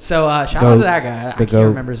pretty funny. So shout out Goat. to that guy. I can't goat.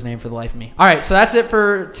 remember his name for the life of me. All right, so that's it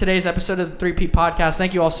for today's episode of the 3 Pete Podcast.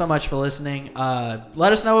 Thank you all so much for listening.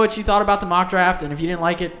 Let us know what you thought about the mock draft, and if you didn't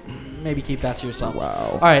like it, maybe keep that to yourself.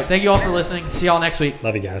 Wow. All right, thank you all for listening. See y'all next week.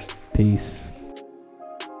 Love you guys. Peace.